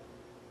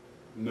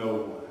no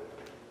one.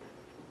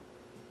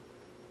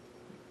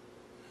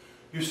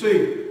 You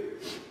see,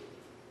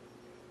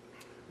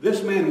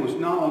 this man was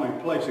not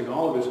only placing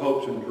all of his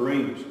hopes and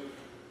dreams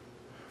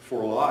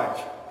for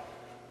life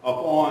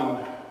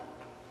upon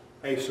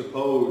a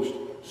supposed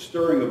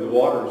stirring of the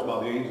waters by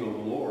the angel of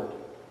the Lord.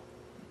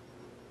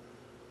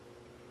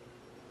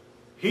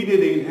 He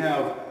didn't even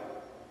have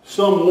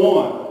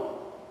someone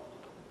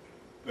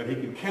that he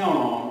could count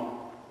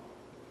on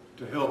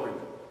to help him.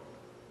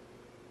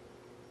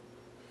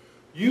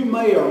 You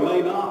may or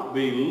may not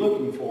be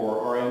looking for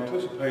or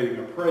anticipating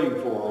or praying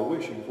for or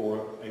wishing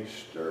for a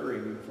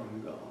stirring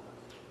from God.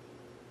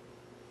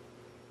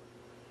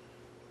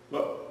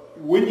 But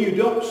when you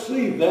don't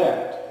see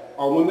that,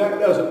 or when that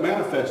doesn't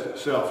manifest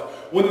itself,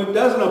 when it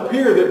doesn't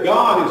appear that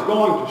God is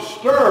going to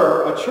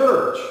stir a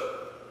church,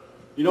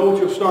 you know what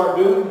you'll start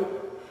doing?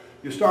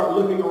 You start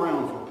looking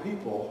around for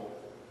people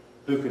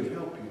who can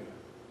help you.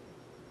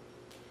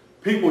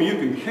 People you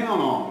can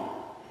count on.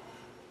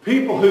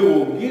 People who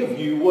will give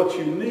you what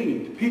you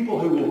need. People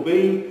who will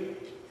be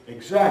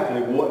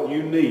exactly what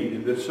you need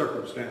in this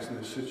circumstance, in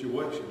this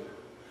situation.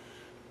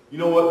 You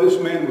know what?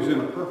 This man was in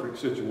a perfect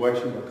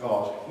situation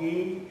because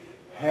he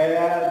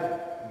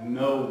had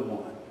no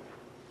one.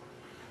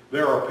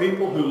 There are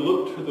people who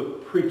look to the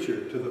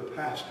preacher, to the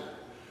pastor,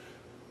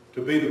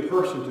 to be the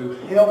person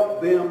to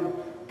help them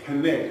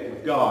connect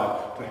with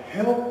God, to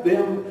help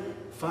them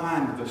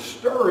find the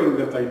stirring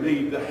that they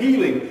need, the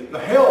healing, the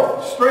health,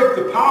 the strength,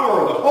 the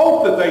power, the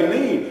hope that they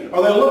need.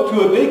 Or they look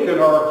to a deacon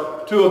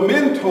or to a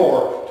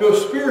mentor, to a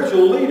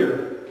spiritual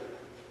leader.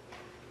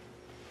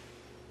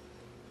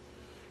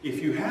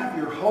 If you have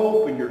your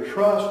hope and your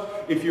trust,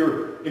 if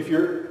you're,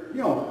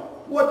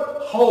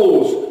 what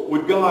holes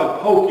would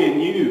God poke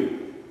in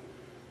you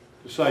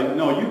to say,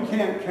 no, you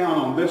can't count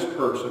on this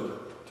person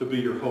to be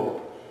your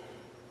hope?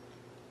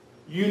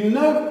 You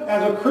know,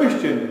 as a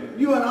Christian,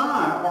 you and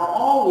I are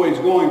always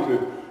going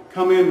to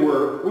come in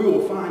where we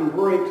will find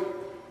great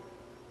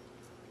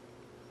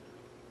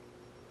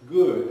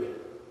good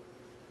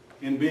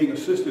in being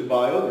assisted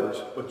by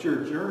others, but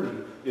your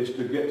journey is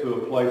to get to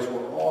a place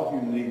where all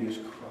you need is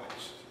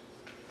Christ.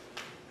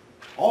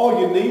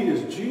 All you need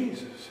is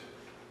Jesus.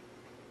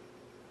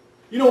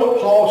 You know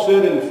what Paul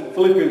said in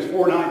Philippians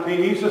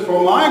 4:19? He says,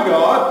 "For my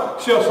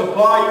God shall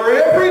supply your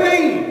every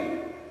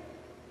need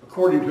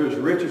according to his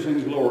riches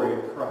and glory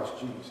in Christ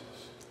Jesus."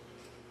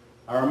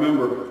 I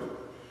remember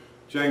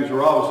James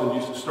Robinson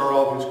used to start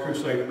off his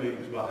crusade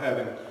meetings by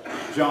having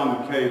John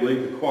McKay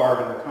lead the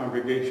choir in the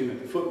congregation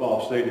at the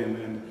football stadium,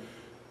 and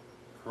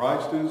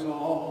Christ is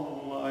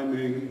all I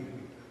need.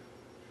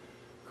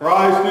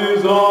 Christ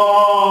is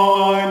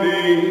all I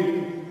need.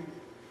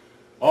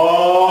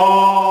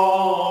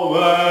 All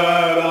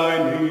that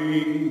I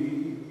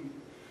need.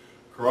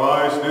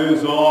 Christ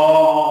is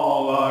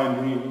all I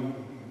need.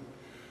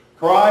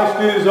 Christ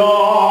is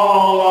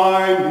all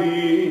I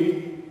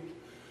need.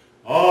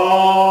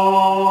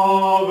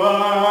 All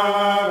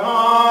that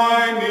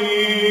I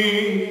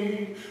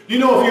need. You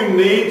know, if you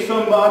need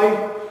somebody,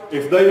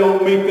 if they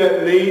don't meet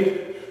that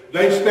need,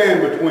 they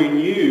stand between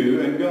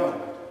you and God.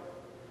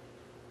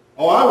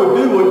 Oh, I would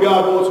do what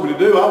God wants me to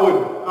do.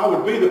 I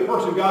would be the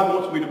person God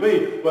wants me to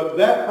be. But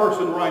that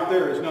person right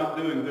there is not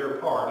doing their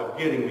part of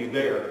getting me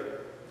there.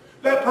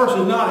 That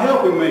person's not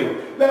helping me.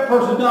 That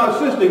person's not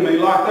assisting me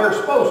like they're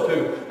supposed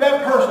to.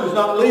 That person is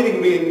not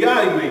leading me and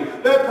guiding me.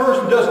 That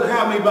person doesn't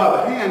have me by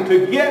the hand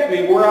to get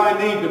me where I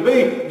need to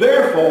be.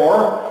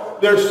 Therefore,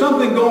 there's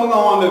something going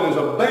on that is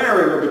a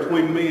barrier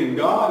between me and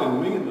God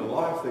and me and the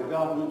life that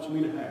God wants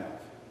me to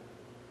have.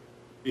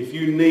 If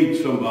you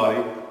need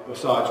somebody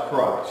besides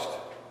Christ.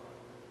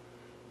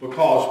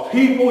 Because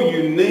people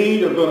you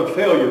need are going to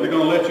fail you. They're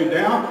going to let you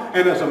down.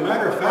 And as a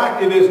matter of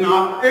fact, it is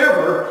not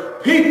ever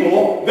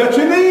people that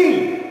you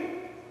need.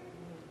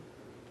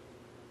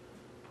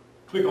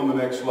 Click on the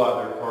next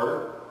slide there,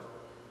 Carter.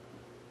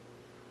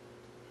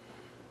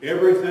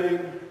 Everything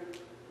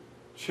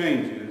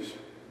changes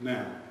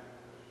now.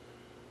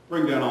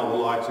 Bring down all the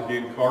lights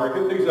again, Carter.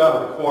 Get these out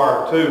of the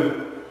choir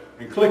too.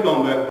 And click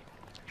on that.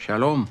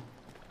 Shalom.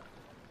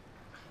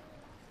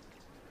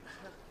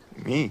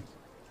 Me?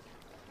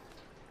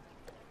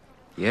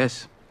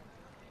 Yes.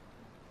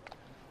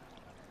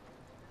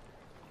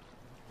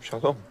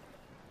 Shalom.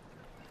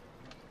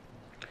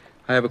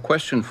 I have a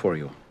question for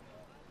you.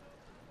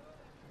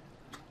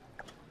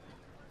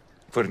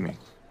 For me.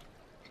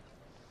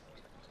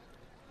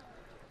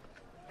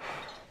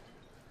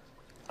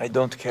 I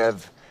don't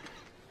have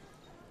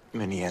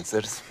many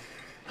answers,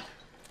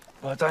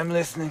 but I'm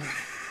listening.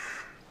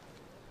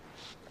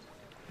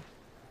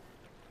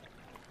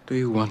 Do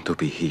you want to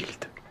be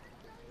healed?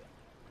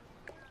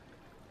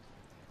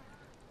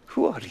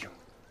 Who are you?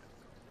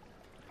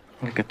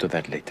 We'll get to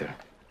that later.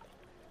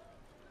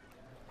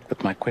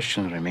 But my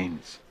question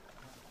remains.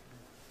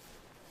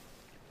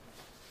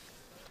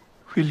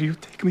 Will you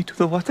take me to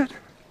the water?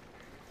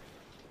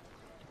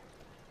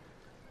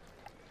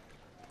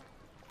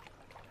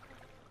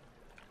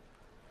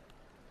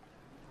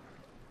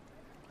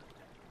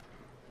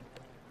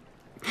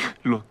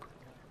 Look,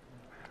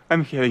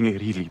 I'm having a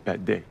really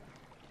bad day.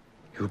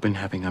 You've been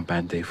having a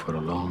bad day for a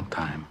long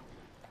time.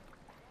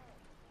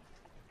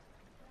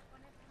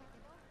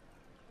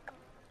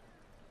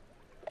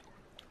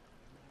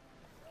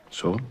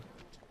 So?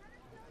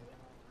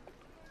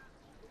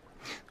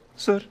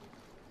 Sir,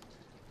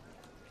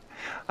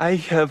 I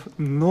have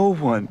no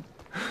one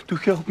to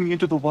help me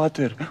into the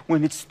water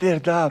when it's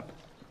stirred up.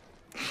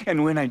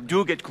 And when I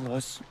do get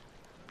close,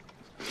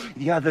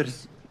 the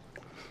others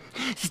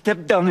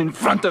step down in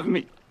front of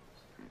me.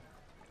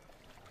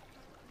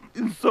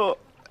 And so...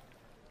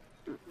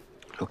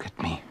 Look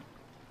at me.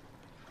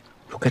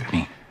 Look at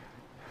me.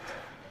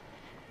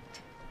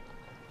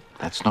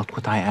 That's not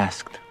what I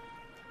asked.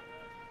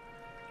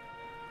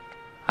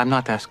 I'm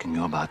not asking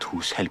you about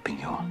who's helping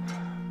you,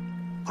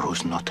 or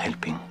who's not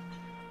helping,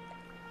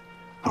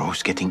 or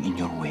who's getting in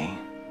your way.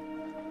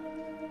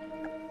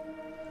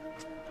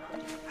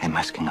 I'm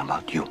asking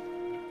about you.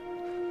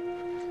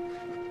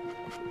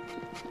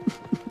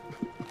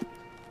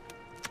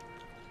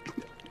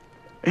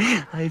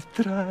 I've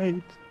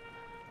tried.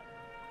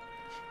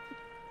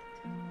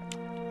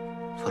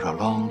 For a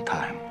long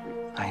time,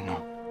 I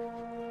know.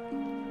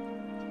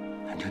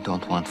 And you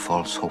don't want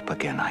false hope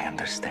again, I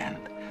understand.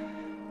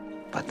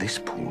 But this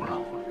pool,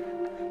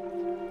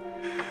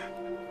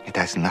 it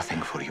has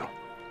nothing for you.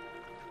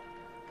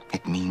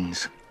 It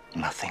means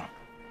nothing.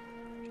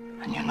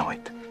 And you know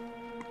it.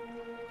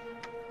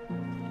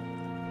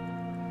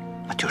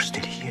 But you're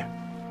still here.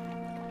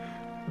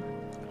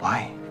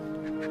 Why?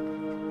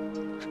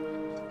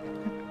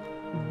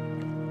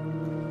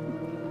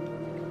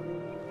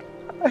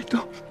 I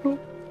don't know.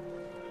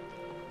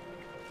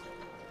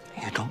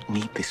 You don't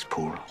need this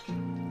pool.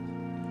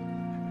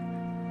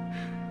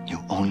 You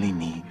only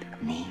need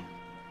me.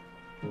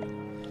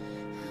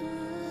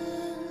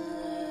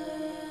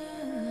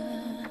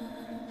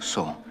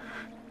 So,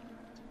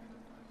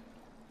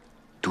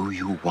 do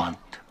you want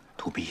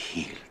to be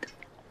healed?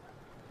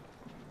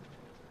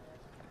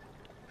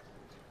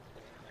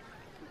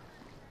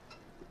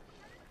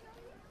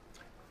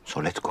 So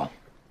let's go.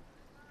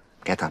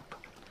 Get up,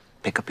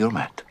 pick up your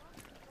mat,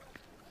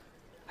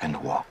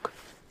 and walk.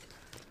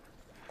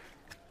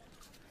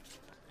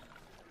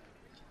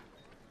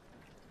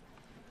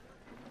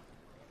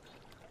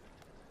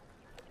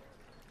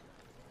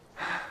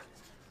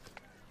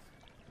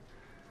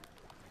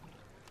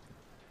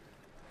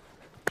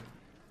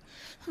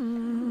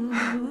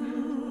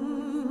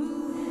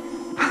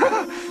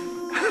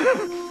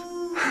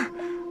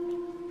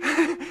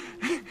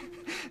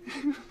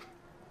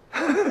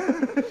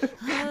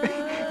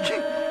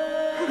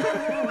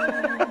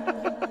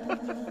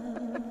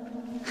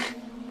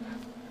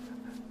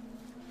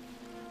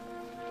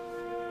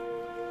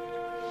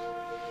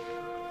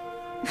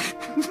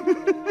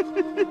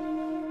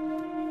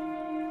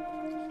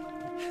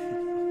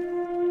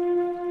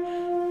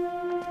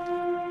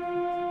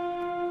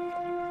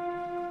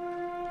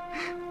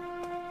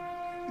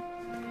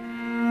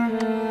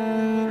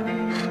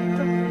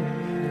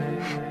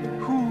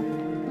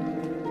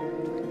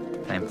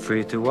 I'm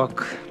free to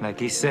walk, like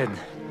he said.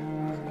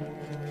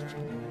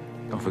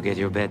 Don't forget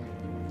your bed.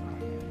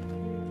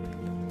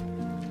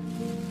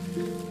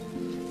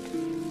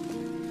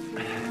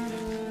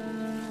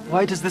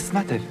 Why does this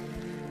matter?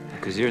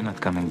 Because you're not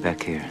coming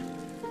back here.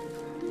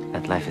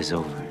 That life is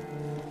over.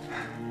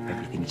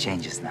 Everything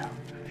changes now.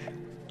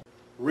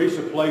 Reached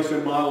a place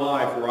in my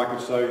life where I could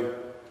say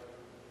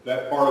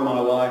that part of my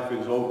life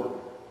is over.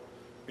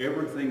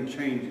 Everything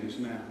changes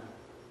now.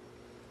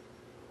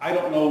 I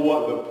don't know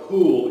what the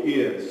pool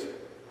is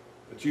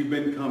that you've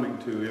been coming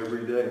to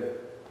every day.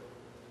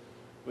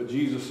 But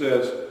Jesus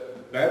says,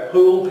 that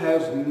pool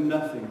has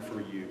nothing for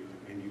you,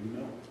 and you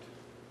know it.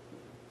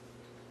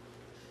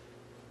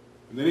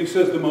 And then he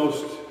says the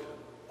most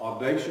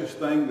audacious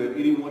thing that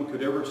anyone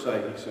could ever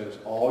say. He says,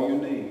 all you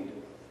need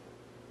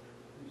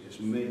is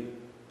me.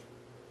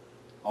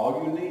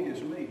 All you need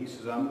is me. He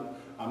says, I'm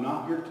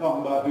not here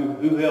talking about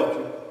who helped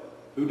you,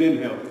 who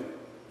didn't help you,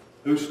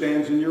 who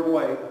stands in your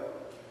way.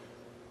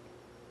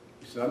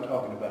 He said, I'm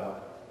talking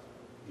about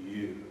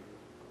you.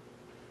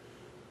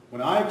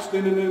 When I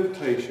extend an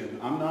invitation,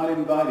 I'm not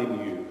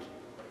inviting you.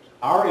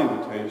 Our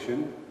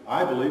invitation,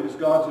 I believe, is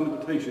God's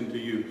invitation to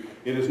you.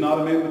 It is not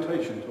an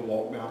invitation to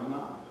walk down an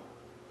aisle.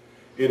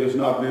 It is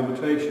not an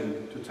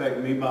invitation to take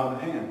me by the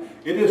hand.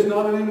 It is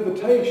not an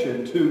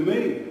invitation to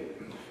me.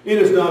 It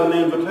is not an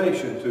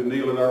invitation to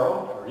kneel at our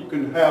altar. You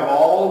can have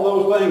all of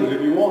those things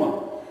if you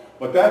want them.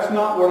 But that's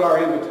not what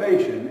our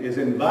invitation is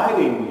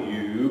inviting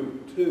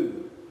you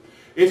to.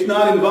 It's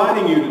not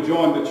inviting you to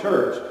join the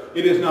church.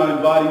 It is not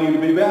inviting you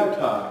to be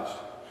baptized.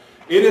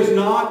 It is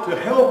not to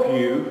help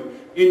you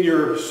in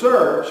your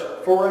search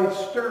for a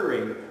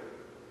stirring.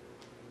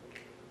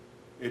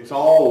 It's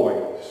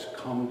always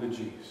come to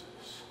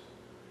Jesus.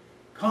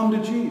 Come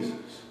to Jesus.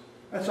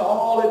 That's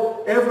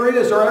all it ever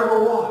is or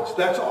ever was.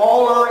 That's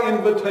all our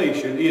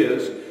invitation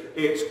is.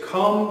 It's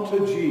come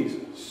to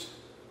Jesus.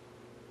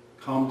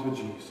 Come to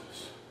Jesus.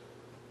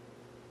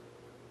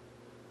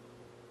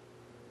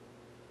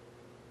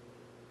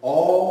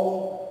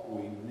 All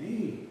we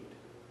need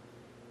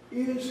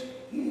is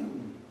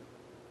Him.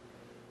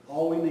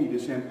 All we need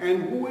is Him.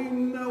 And we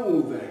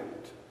know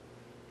that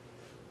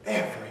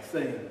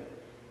everything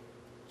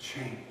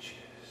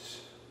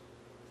changes.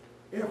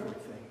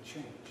 Everything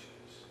changes.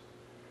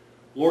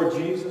 Lord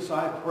Jesus,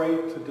 I pray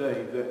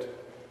today that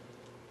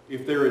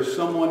if there is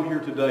someone here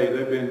today,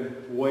 they've been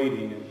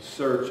waiting and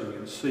searching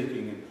and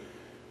seeking, and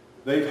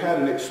they've had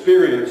an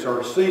experience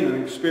or seen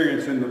an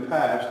experience in the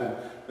past, and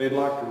they'd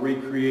like to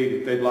recreate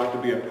it. They'd like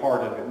to be a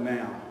part of it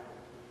now.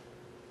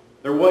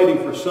 They're waiting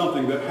for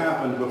something that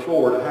happened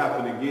before to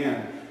happen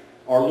again.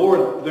 Or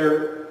Lord,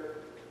 they're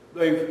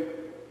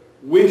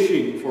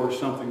wishing for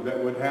something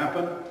that would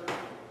happen,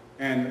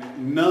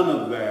 and none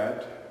of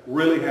that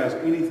really has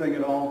anything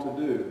at all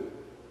to do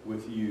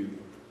with you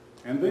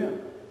and them.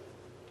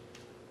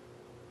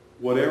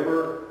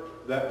 Whatever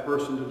that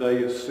person today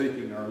is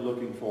seeking or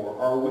looking for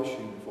or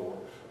wishing for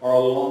or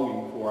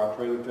longing for, I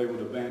pray that they would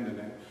abandon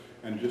it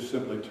and just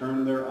simply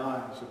turn their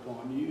eyes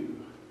upon you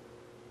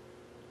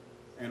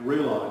and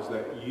realize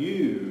that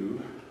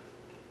you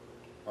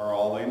are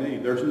all they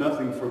need. There's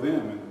nothing for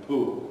them in the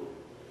pool.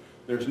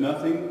 There's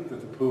nothing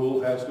that the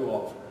pool has to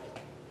offer.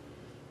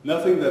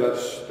 Nothing that a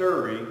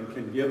stirring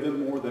can give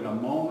them more than a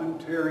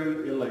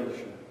momentary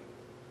elation,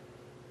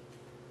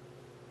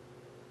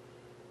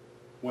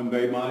 when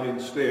they might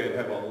instead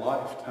have a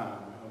lifetime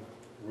of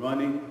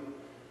running,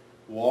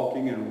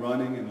 walking and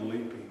running and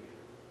leaping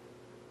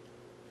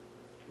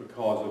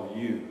because of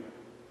you.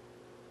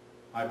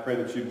 I pray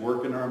that you'd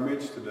work in our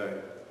midst today.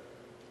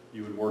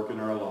 You would work in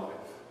our life.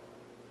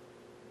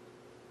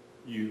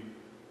 You.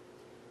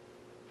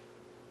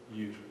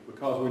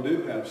 Because we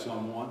do have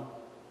someone.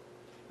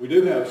 We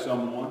do have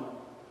someone.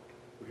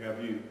 We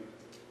have you.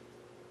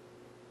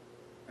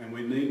 And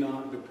we need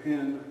not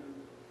depend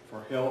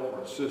for help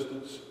or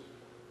assistance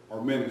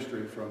or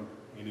ministry from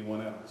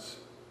anyone else.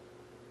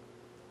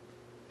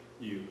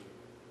 You.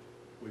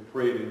 We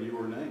pray it in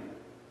your name.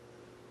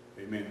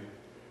 Amen.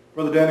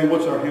 Brother Danny,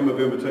 what's our hymn of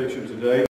invitation today?